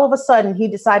all of a sudden he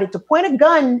decided to point a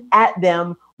gun at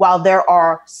them while there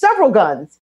are several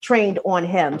guns trained on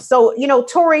him. So, you know,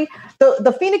 Tori,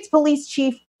 the Phoenix police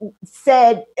chief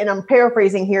said, and I'm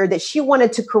paraphrasing here, that she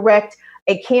wanted to correct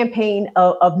a campaign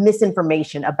of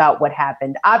misinformation about what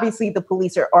happened. Obviously, the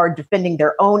police are defending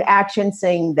their own actions,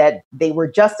 saying that they were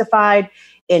justified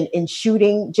in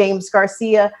shooting James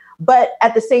Garcia. But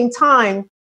at the same time,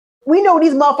 we know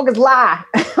these motherfuckers lie,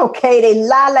 okay? They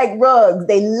lie like rugs.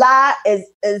 They lie as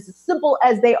simple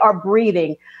as they are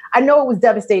breathing. I know it was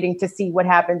devastating to see what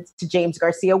happened to James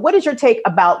Garcia. What is your take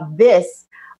about this?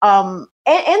 And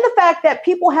the fact that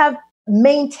people have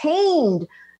maintained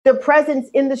their presence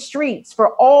in the streets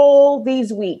for all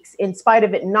these weeks, in spite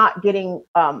of it not getting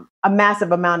a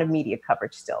massive amount of media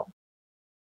coverage still.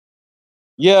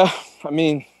 Yeah, I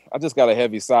mean, I just got a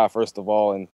heavy sigh, first of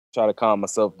all, and try to calm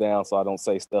myself down so I don't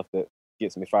say stuff that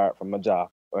gets me fired from my job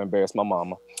or embarrass my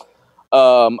mama.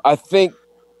 I'll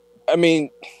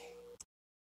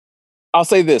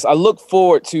say this. I look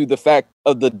forward to the fact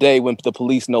of the day when the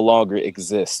police no longer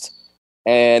exist.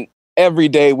 And every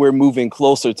day we're moving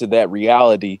closer to that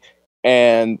reality.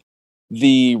 And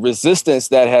the resistance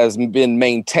that has been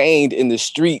maintained in the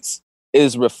streets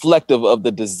is reflective of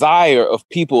the desire of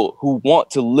people who want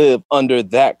to live under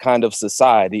that kind of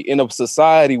society, in a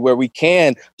society where we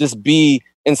can just be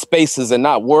in spaces and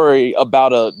not worry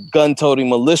about a gun-toting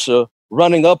militia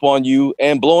running up on you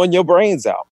and blowing your brains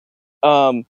out.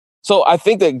 So I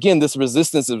think that, again, this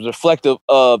resistance is reflective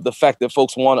of the fact that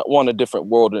folks want a different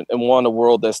world and want a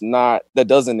world that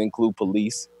doesn't include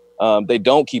police. They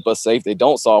don't keep us safe. They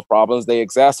don't solve problems. They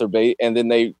exacerbate, and then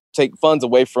they take funds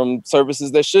away from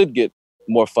services that should get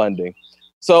more funding.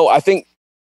 So I think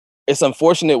it's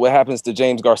unfortunate what happens to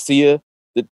James Garcia.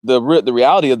 The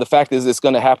reality of the fact is it's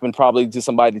going to happen probably to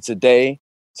somebody today,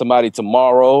 somebody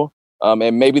tomorrow,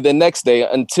 and maybe the next day,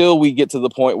 until we get to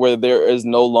the point where there is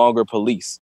no longer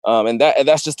police. And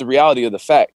that's just the reality of the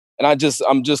fact. And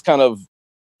I'm just kind of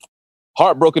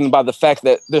heartbroken by the fact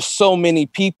that there's so many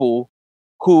people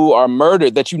who are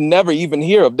murdered that you never even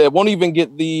hear of, that won't even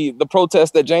get the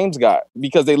protest that James got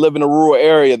because they live in a rural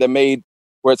area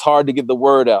where it's hard to get the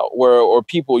word out, or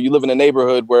you live in a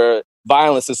neighborhood where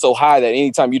violence is so high that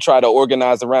anytime you try to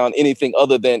organize around anything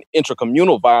other than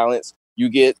intracommunal violence,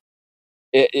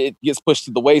 it gets pushed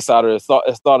to the wayside, or it's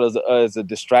thought as a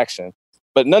distraction.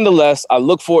 But nonetheless, I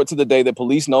look forward to the day that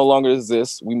police no longer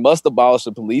exist. We must abolish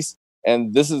the police.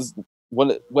 And this is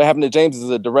what happened to James is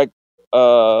a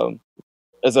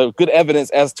good evidence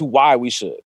as to why we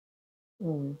should.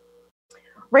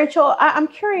 Rachel, I'm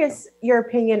curious your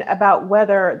opinion about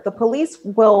whether the police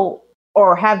will,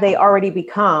 or have they already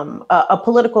become, a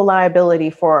political liability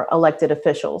for elected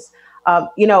officials.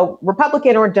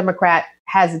 Republican or Democrat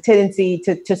has a tendency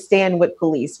to stand with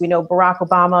police. We know Barack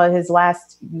Obama, his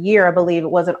last year, I believe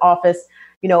it was in office,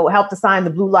 helped to sign the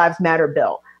Blue Lives Matter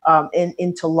bill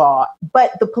into law.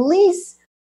 But the police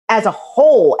as a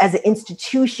whole, as an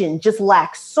institution, just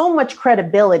lacks so much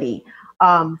credibility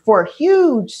for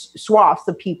huge swaths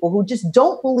of people who just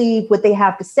don't believe what they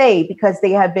have to say, because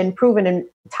they have been proven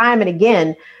time and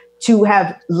again to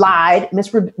have lied,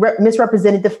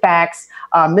 misrepresented the facts,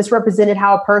 misrepresented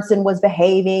how a person was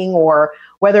behaving, or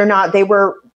whether or not they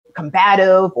were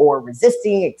combative or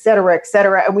resisting, et cetera, et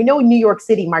cetera. And we know in New York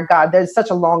City, my God, there's such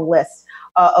a long list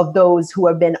of those who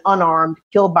have been unarmed,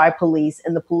 killed by police,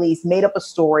 and the police made up a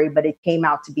story, but it came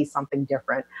out to be something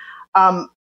different.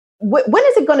 When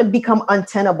is it going to become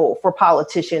untenable for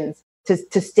politicians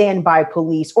to stand by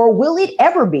police, or will it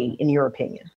ever be, in your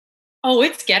opinion? Oh,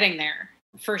 it's getting there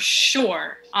for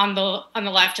sure on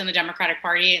the left and the Democratic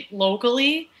Party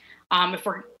locally. If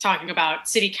we're talking about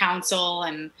city council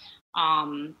and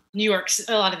New York,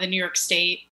 a lot of the New York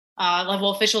State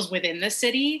level officials within the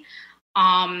city,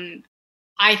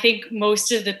 I think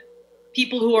most of the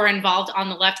people who are involved on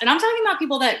the left, and I'm talking about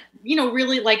people that,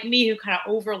 really like me, who kind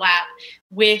of overlap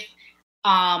with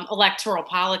electoral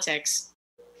politics,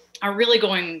 are really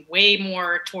going way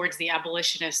more towards the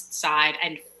abolitionist side,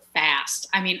 and fast.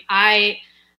 I mean, I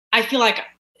feel like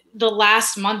the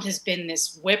last month has been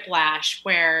this whiplash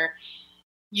where,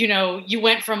 you know, you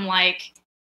went from like,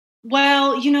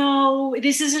 well, you know,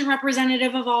 this isn't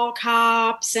representative of all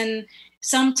cops, and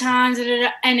sometimes,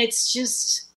 and it's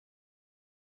just,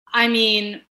 I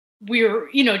mean, we're,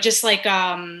 you know, just like,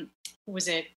 was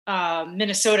it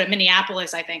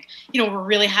Minneapolis, I think, you know, we're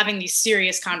really having these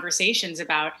serious conversations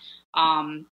about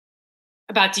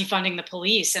defunding the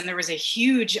police. And there was a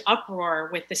huge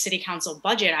uproar with the city council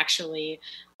budget, actually,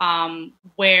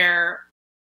 where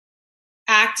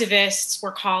activists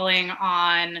were calling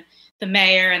on the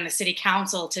mayor and the city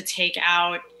council to take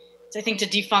out, I think, to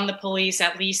defund the police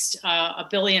at least $1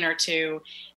 billion or $2 billion.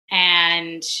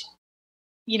 And,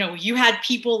 you know, you had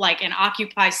people like in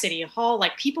Occupy City Hall,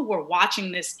 like people were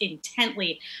watching this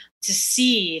intently to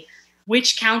see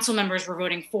which council members were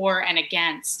voting for and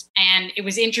against. And it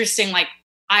was interesting, like,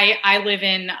 I live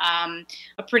in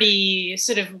a pretty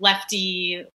sort of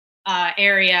lefty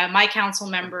area. My council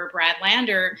member, Brad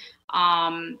Lander,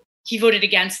 he voted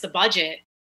against the budget.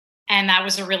 And that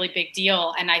was a really big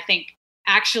deal. And I think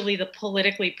actually the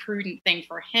politically prudent thing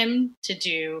for him to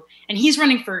do, and he's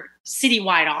running for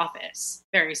citywide office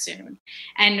very soon.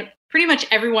 And pretty much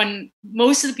everyone,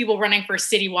 most of the people running for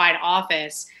citywide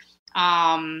office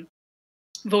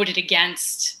voted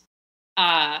against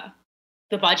the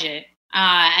budget.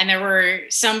 And there were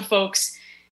some folks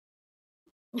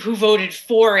who voted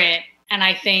for it. And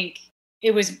I think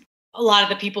it was a lot of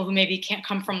the people who maybe can't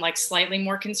come from like slightly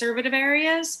more conservative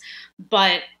areas.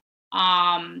 But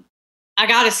I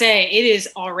gotta say, it is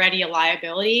already a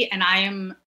liability. And I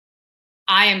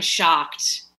am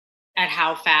shocked at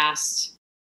how fast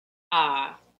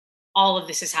all of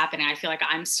this is happening. I feel like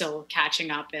I'm still catching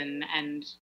up and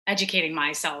educating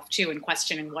myself too, and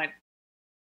questioning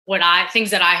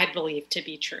things that I had believed to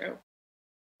be true.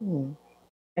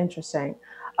 Interesting.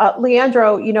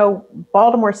 Leandro, you know,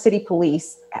 Baltimore City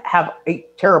Police have a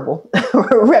terrible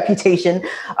reputation,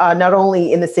 not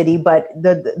only in the city, but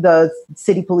the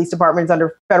city police department is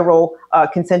under federal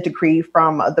consent decree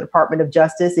from the Department of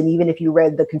Justice. And even if you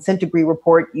read the consent decree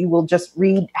report, you will just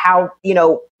read how, you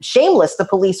know, shameless the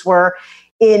police were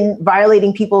in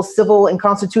violating people's civil and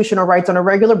constitutional rights on a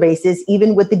regular basis,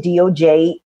 even with the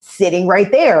DOJ sitting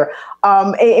right there.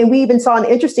 And we even saw an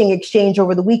interesting exchange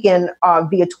over the weekend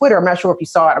via Twitter. I'm not sure if you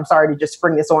saw it. I'm sorry to just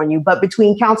spring this on you, but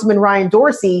between Councilman Ryan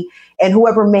Dorsey and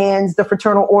whoever mans the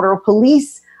Fraternal Order of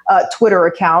Police Twitter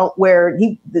account, where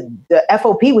the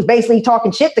FOP was basically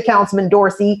talking shit to Councilman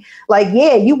Dorsey. Like,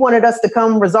 yeah, you wanted us to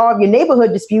come resolve your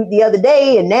neighborhood dispute the other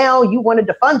day, and now you wanted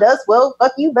to fund us. Well,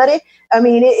 fuck you, buddy. I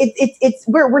mean,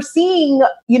 we're seeing,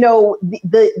 you know,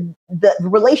 the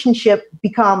relationship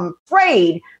become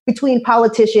frayed between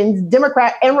politicians,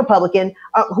 Democrat and Republican,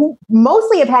 who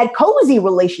mostly have had cozy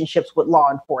relationships with law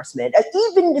enforcement,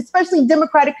 even especially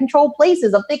Democratic controlled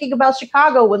places. I'm thinking about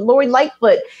Chicago with Lori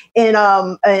Lightfoot and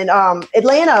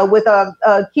Atlanta with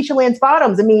Keisha Lance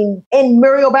Bottoms. I mean, and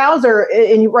Muriel Bowser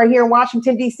right here in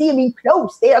Washington, D.C. I mean,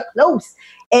 close. They are close.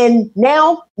 And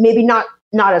now maybe not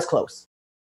as close.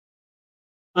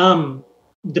 The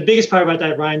biggest part about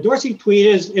that Ryan Dorsey tweet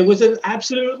is it was an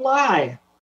absolute lie.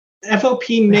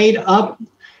 FOP made up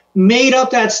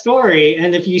that story,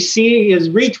 and if you see his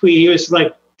retweet, he was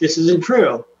like, "This isn't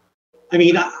true." I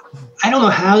mean, I don't know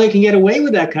how they can get away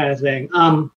with that kind of thing.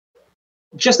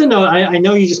 Just a note, I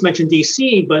know you just mentioned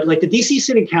DC, but like the DC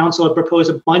City Council had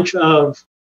proposed a bunch of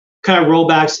kind of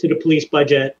rollbacks to the police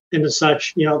budget and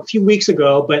such, you know, a few weeks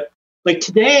ago. But like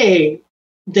today,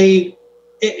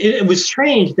 it was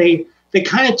strange. They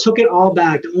kind of took it all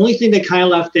back. The only thing they kind of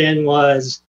left in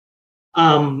was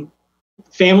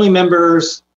family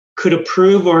members could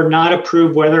approve or not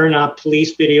approve whether or not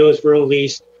police videos were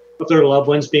released of their loved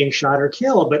ones being shot or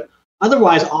killed. But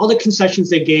otherwise, all the concessions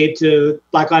they gave to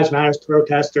Black Lives Matter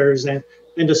protesters and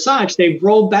to such, they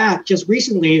rolled back just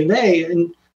recently today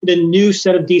in the new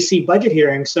set of DC budget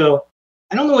hearings. So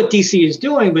I don't know what DC is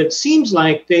doing, but it seems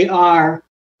like they've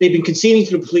been conceding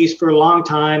to the police for a long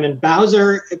time. And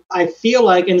Bowser, I feel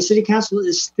like, in the city council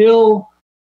is still,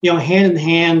 you know, hand in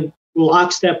hand,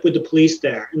 lockstep with the police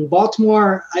there. In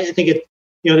Baltimore, I think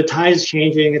the tide is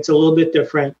changing. It's a little bit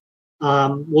different.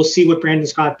 We'll see what Brandon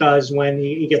Scott does when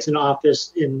he gets in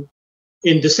office in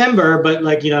December. But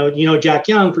like, you know, Jack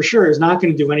Young for sure is not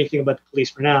going to do anything about the police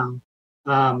for now,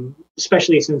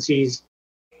 especially since he's,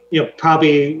 you know,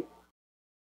 probably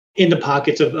in the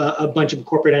pockets of a bunch of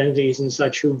corporate entities and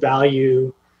such who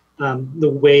value the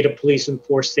way the police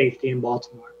enforce safety in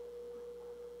Baltimore.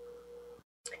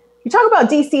 You talk about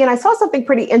DC, and I saw something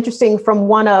pretty interesting from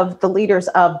one of the leaders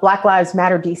of Black Lives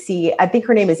Matter DC. I think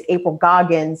her name is April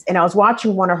Goggins, and I was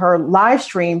watching one of her live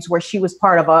streams where she was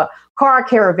part of a car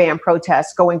caravan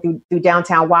protest going through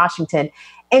downtown Washington.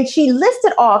 And she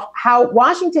listed off how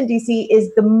Washington, DC is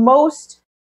the most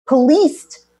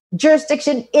policed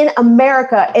jurisdiction in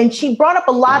America. And she brought up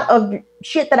a lot of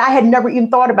shit that I had never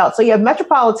even thought about. So you have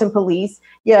Metropolitan Police,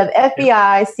 you have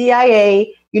FBI,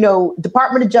 CIA,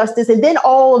 Department of Justice, and then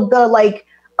all of the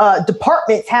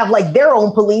departments have like their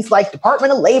own police, like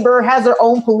Department of Labor has their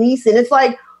own police. And it's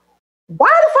like, why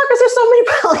the fuck is there so many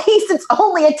police? It's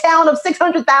only a town of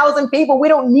 600,000 people. We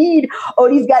don't need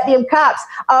these goddamn cops.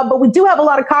 But we do have a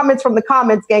lot of comments from the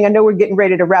comments, gang. I know we're getting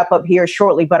ready to wrap up here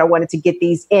shortly, but I wanted to get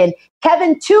these in.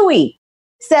 Kevin Toohey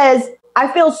says,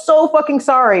 I feel so fucking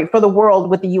sorry for the world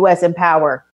with the U.S. in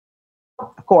power.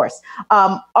 Of course.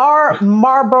 Marberton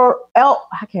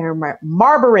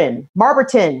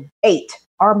 8.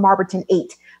 R. Marberton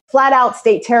 8. Flat out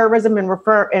state terrorism in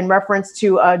reference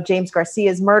to James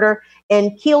Garcia's murder.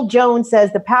 And Keel Jones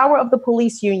says the power of the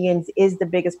police unions is the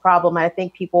biggest problem. And I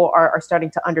think people are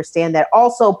starting to understand that.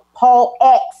 Also, Paul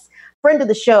X, friend of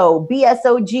the show,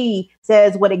 BSOG,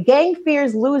 says when a gang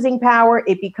fears losing power,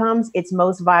 it becomes its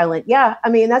most violent. Yeah, I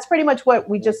mean, that's pretty much what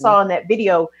we just saw in that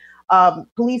video.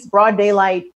 Police broad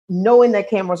daylight, knowing that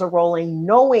cameras are rolling,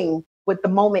 knowing what the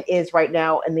moment is right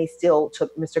now, and they still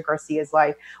took Mr. Garcia's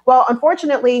life. Well,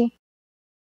 unfortunately,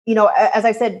 as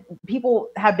I said, people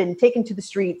have been taken to the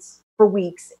streets for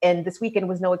weeks, and this weekend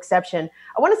was no exception.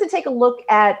 I want us to take a look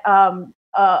at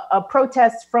a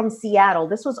protest from Seattle.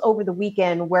 This was over the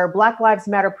weekend where Black Lives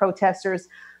Matter protesters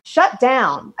shut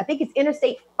down, I think it's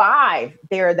Interstate 5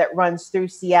 there that runs through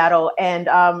Seattle. And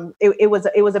it was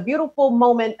a beautiful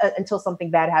moment until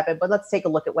something bad happened. But let's take a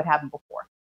look at what happened before.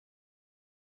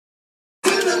 To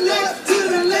the left, to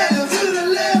the left, to the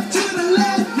left, to the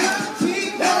left.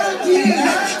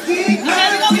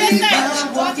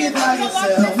 Now walking by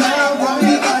yourself. Now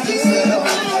walking by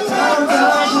yourself.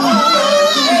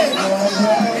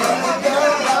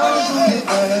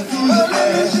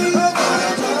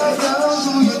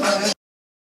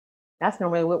 That's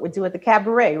normally what we do at the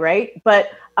cabaret, right?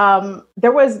 But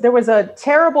there was a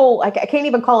terrible, I can't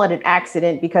even call it an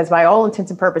accident because by all intents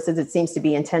and purposes, it seems to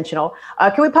be intentional.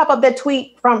 Can we pop up that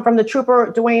tweet from the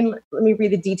trooper, Dwayne? Let me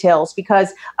read the details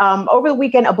because over the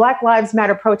weekend, a Black Lives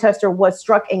Matter protester was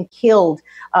struck and killed.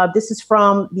 This is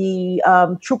from the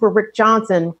trooper Rick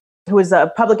Johnson, who is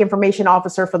a public information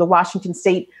officer for the Washington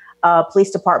State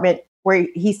Police Department, where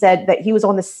he said that he was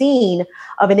on the scene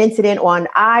of an incident on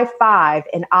I-5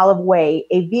 in Olive Way.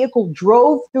 A vehicle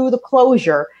drove through the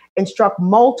closure and struck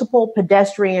multiple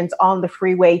pedestrians on the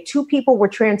freeway. 2 people were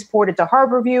transported to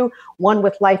Harborview, one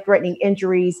with life-threatening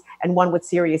injuries and one with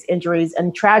serious injuries.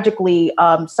 And tragically,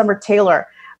 Summer Taylor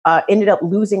ended up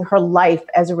losing her life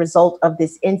as a result of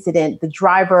this incident. The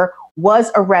driver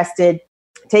was arrested,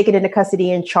 taken into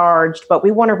custody and charged. But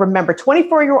we want to remember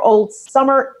 24-year-old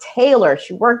Summer Taylor.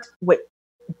 She worked with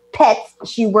pets.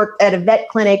 She worked at a vet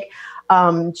clinic.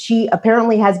 She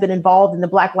apparently has been involved in the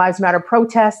Black Lives Matter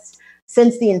protests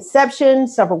since the inception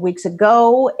several weeks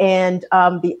ago. And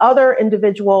the other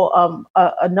individual,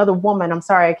 another woman, I'm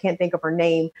sorry, I can't think of her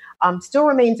name, still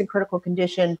remains in critical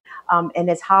condition and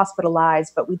is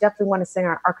hospitalized. But we definitely want to send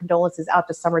our condolences out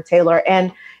to Summer Taylor.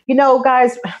 And,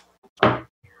 guys,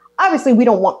 obviously, we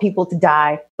don't want people to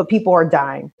die, but people are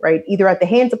dying, right? Either at the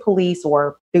hands of police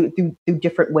or through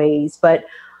different ways. But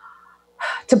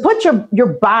to put your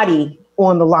body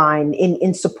on the line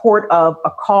in support of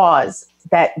a cause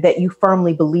that you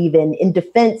firmly believe in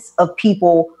defense of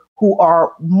people who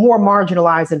are more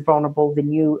marginalized and vulnerable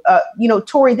than you.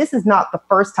 Tori, this is not the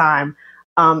first time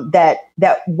that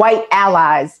white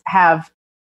allies have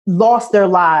lost their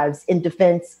lives in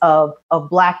defense of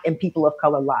Black and people of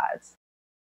color lives.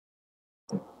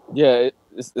 Yeah,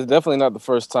 it's definitely not the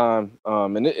first time.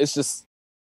 And it's just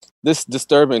this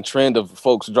disturbing trend of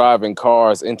folks driving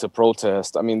cars into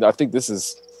protest. I mean, I think this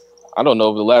is, I don't know,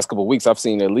 over the last couple of weeks, I've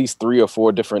seen at least 3 or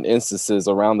 4 different instances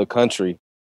around the country.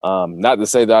 Not to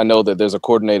say that I know that there's a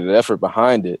coordinated effort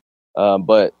behind it,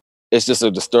 but it's just a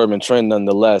disturbing trend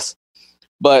nonetheless.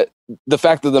 But the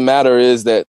fact of the matter is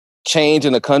that change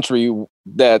in a country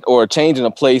or change in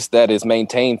a place that is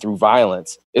maintained through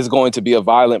violence is going to be a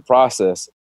violent process.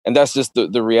 And that's just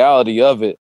the reality of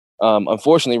it.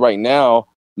 Unfortunately, right now,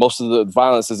 most of the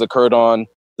violence has occurred on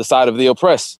the side of the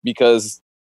oppressed because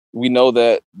we know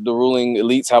that the ruling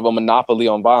elites have a monopoly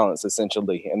on violence,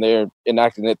 essentially, and they're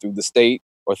enacting it through the state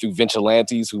or through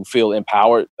vigilantes who feel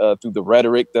empowered through the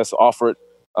rhetoric that's offered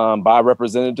by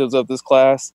representatives of this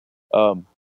class.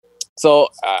 So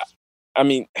I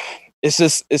mean, it's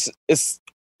just it's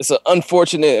an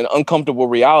unfortunate and uncomfortable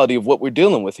reality of what we're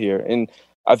dealing with here. And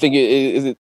I think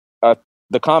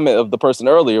the comment of the person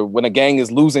earlier, when a gang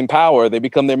is losing power, they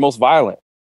become their most violent.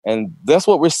 And that's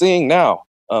what we're seeing now.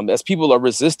 As people are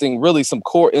resisting really some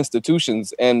core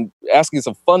institutions and asking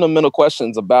some fundamental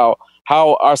questions about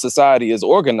how our society is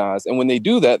organized. And when they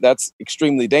do that, that's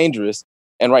extremely dangerous.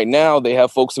 And right now they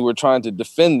have folks who are trying to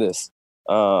defend this.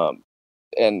 And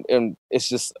it's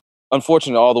just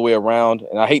unfortunate all the way around.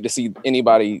 And I hate to see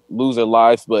anybody lose their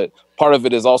lives, but part of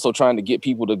it is also trying to get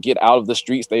people to get out of the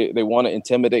streets. They want to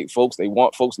intimidate folks. They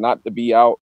want folks not to be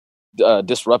out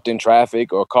disrupting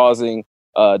traffic or causing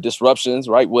disruptions,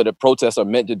 right? What the protests are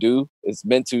meant to do. It's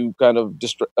meant to kind of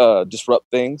disrupt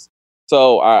things.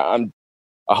 So I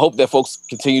hope that folks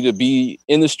continue to be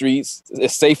in the streets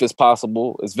as safe as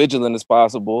possible, as vigilant as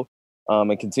possible,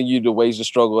 and continue to wage the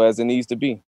struggle as it needs to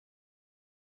be.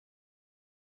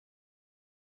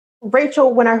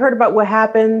 Rachel, when I heard about what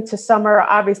happened to Summer,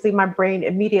 obviously my brain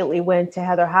immediately went to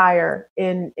Heather Heyer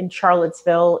in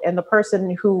Charlottesville. And the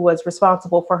person who was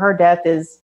responsible for her death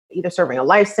is either serving a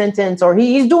life sentence or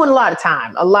he's doing a lot of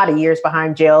time, a lot of years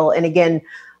behind jail. And again,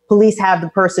 police have the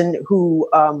person who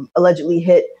allegedly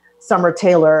hit Summer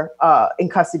Taylor in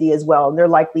custody as well. And they're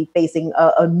likely facing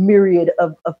a myriad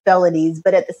of felonies.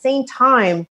 But at the same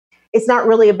time, it's not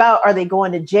really about are they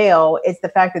going to jail. It's the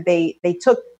fact that they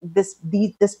took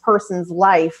this person's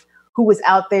life who was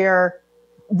out there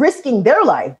risking their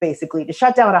life basically to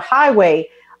shut down a highway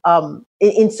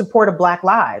in support of Black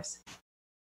lives.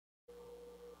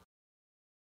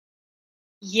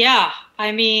 Yeah,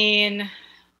 I mean,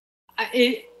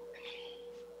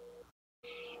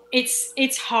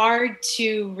 it's hard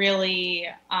to really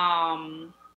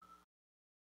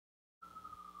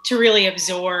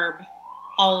absorb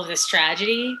all of this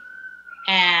tragedy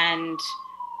and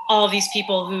all of these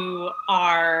people who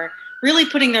are really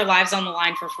putting their lives on the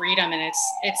line for freedom. And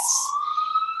it's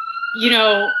you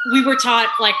know, we were taught,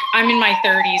 like, I'm in my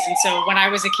 30s, and so when I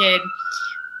was a kid,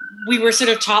 we were sort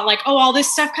of taught like, oh, all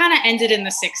this stuff kind of ended in the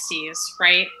 60s,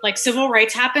 right? Like civil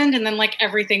rights happened and then like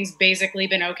everything's basically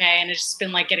been okay and it's just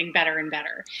been like getting better and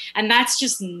better. And that's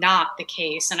just not the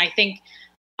case. And I think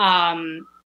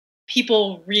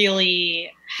people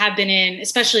really have been in,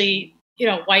 especially, you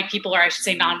know, white people, or I should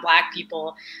say non-Black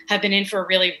people, have been in for a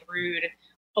really rude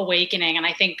awakening. And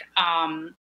I think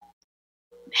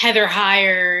Heather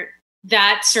Heyer,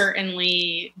 that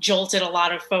certainly jolted a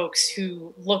lot of folks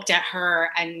who looked at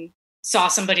her and saw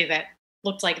somebody that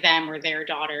looked like them or their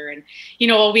daughter. And, you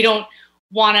know, we don't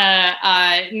want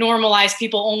to normalize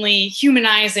people only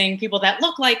humanizing people that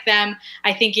look like them.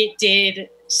 I think it did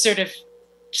sort of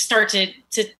start to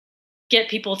get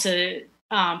people to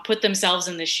put themselves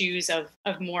in the shoes of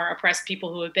more oppressed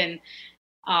people who have been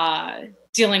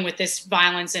dealing with this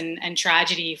violence and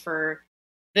tragedy for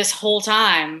this whole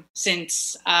time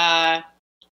since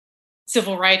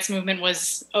civil rights movement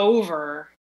was over.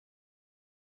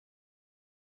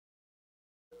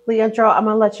 Leandro, I'm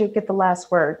going to let you get the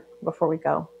last word before we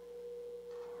go.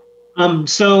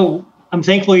 So I'm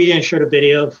thankful you didn't show the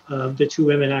video of the two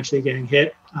women actually getting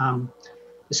hit.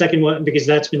 The second one, because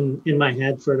that's been in my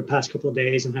head for the past couple of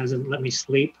days and hasn't let me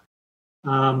sleep.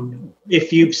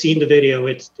 If you've seen the video,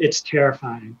 it's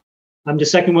terrifying. The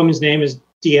second woman's name is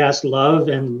Diaz Love,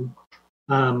 and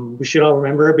we should all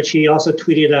remember her, but she also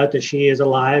tweeted out that she is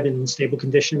alive and in stable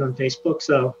condition on Facebook.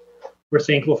 So we're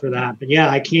thankful for that. But yeah,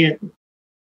 I can't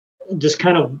just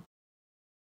kind of,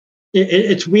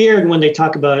 it's weird when they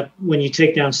talk about when you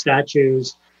take down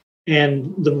statues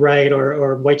and the right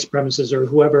or white supremacists or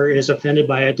whoever is offended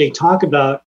by it, they talk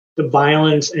about the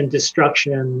violence and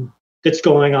destruction that's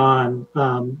going on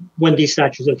when these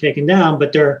statues are taken down,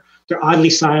 but they're oddly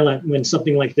silent when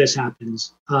something like this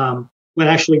happens. When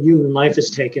actually human life is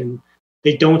taken,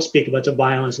 they don't speak about the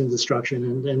violence and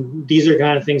destruction. And these are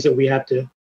kind of things that we have to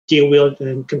deal with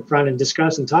and confront and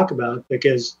discuss and talk about,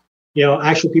 because, you know,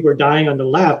 actual people are dying on the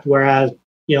left, whereas,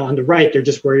 you know, on the right, they're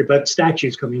just worried about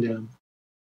statues coming down.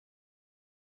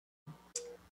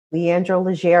 Leandro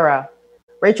Legera,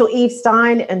 Rachel Eve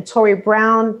Stein, and Tori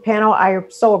Brown. Panel, I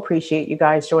so appreciate you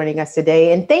guys joining us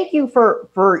today. And thank you for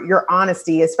your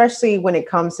honesty, especially when it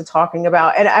comes to talking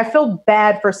about, and I feel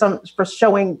bad for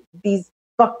showing these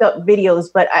fucked up videos,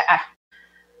 but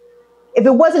if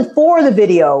it wasn't for the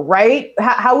video, right,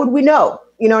 how would we know?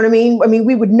 You know what I mean? I mean,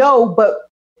 we would know, but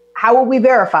how would we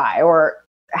verify? Or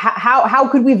how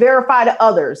could we verify to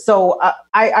others? So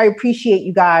I appreciate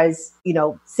you guys, you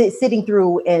know, sitting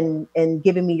through and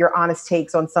giving me your honest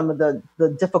takes on some of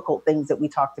the difficult things that we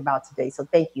talked about today. So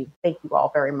thank you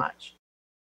all very much.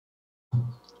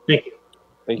 Thank you.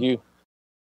 Thank you.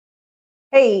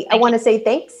 Hey, I want to say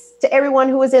thanks to everyone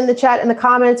who was in the chat and the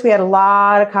comments. We had a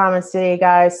lot of comments today,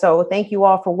 guys. So thank you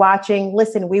all for watching.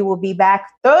 Listen, we will be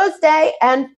back Thursday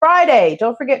and Friday.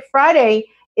 Don't forget, Friday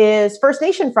is First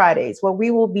Nation Fridays, where we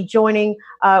will be joining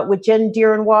with Jen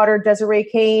Deerenwater, Desiree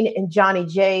Kane, and Johnny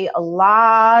J. A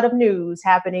lot of news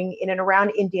happening in and around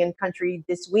Indian country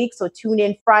this week. So tune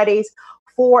in Fridays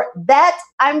for that.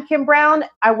 I'm Kim Brown.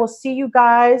 I will see you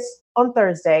guys on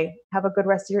Thursday. Have a good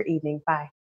rest of your evening. Bye.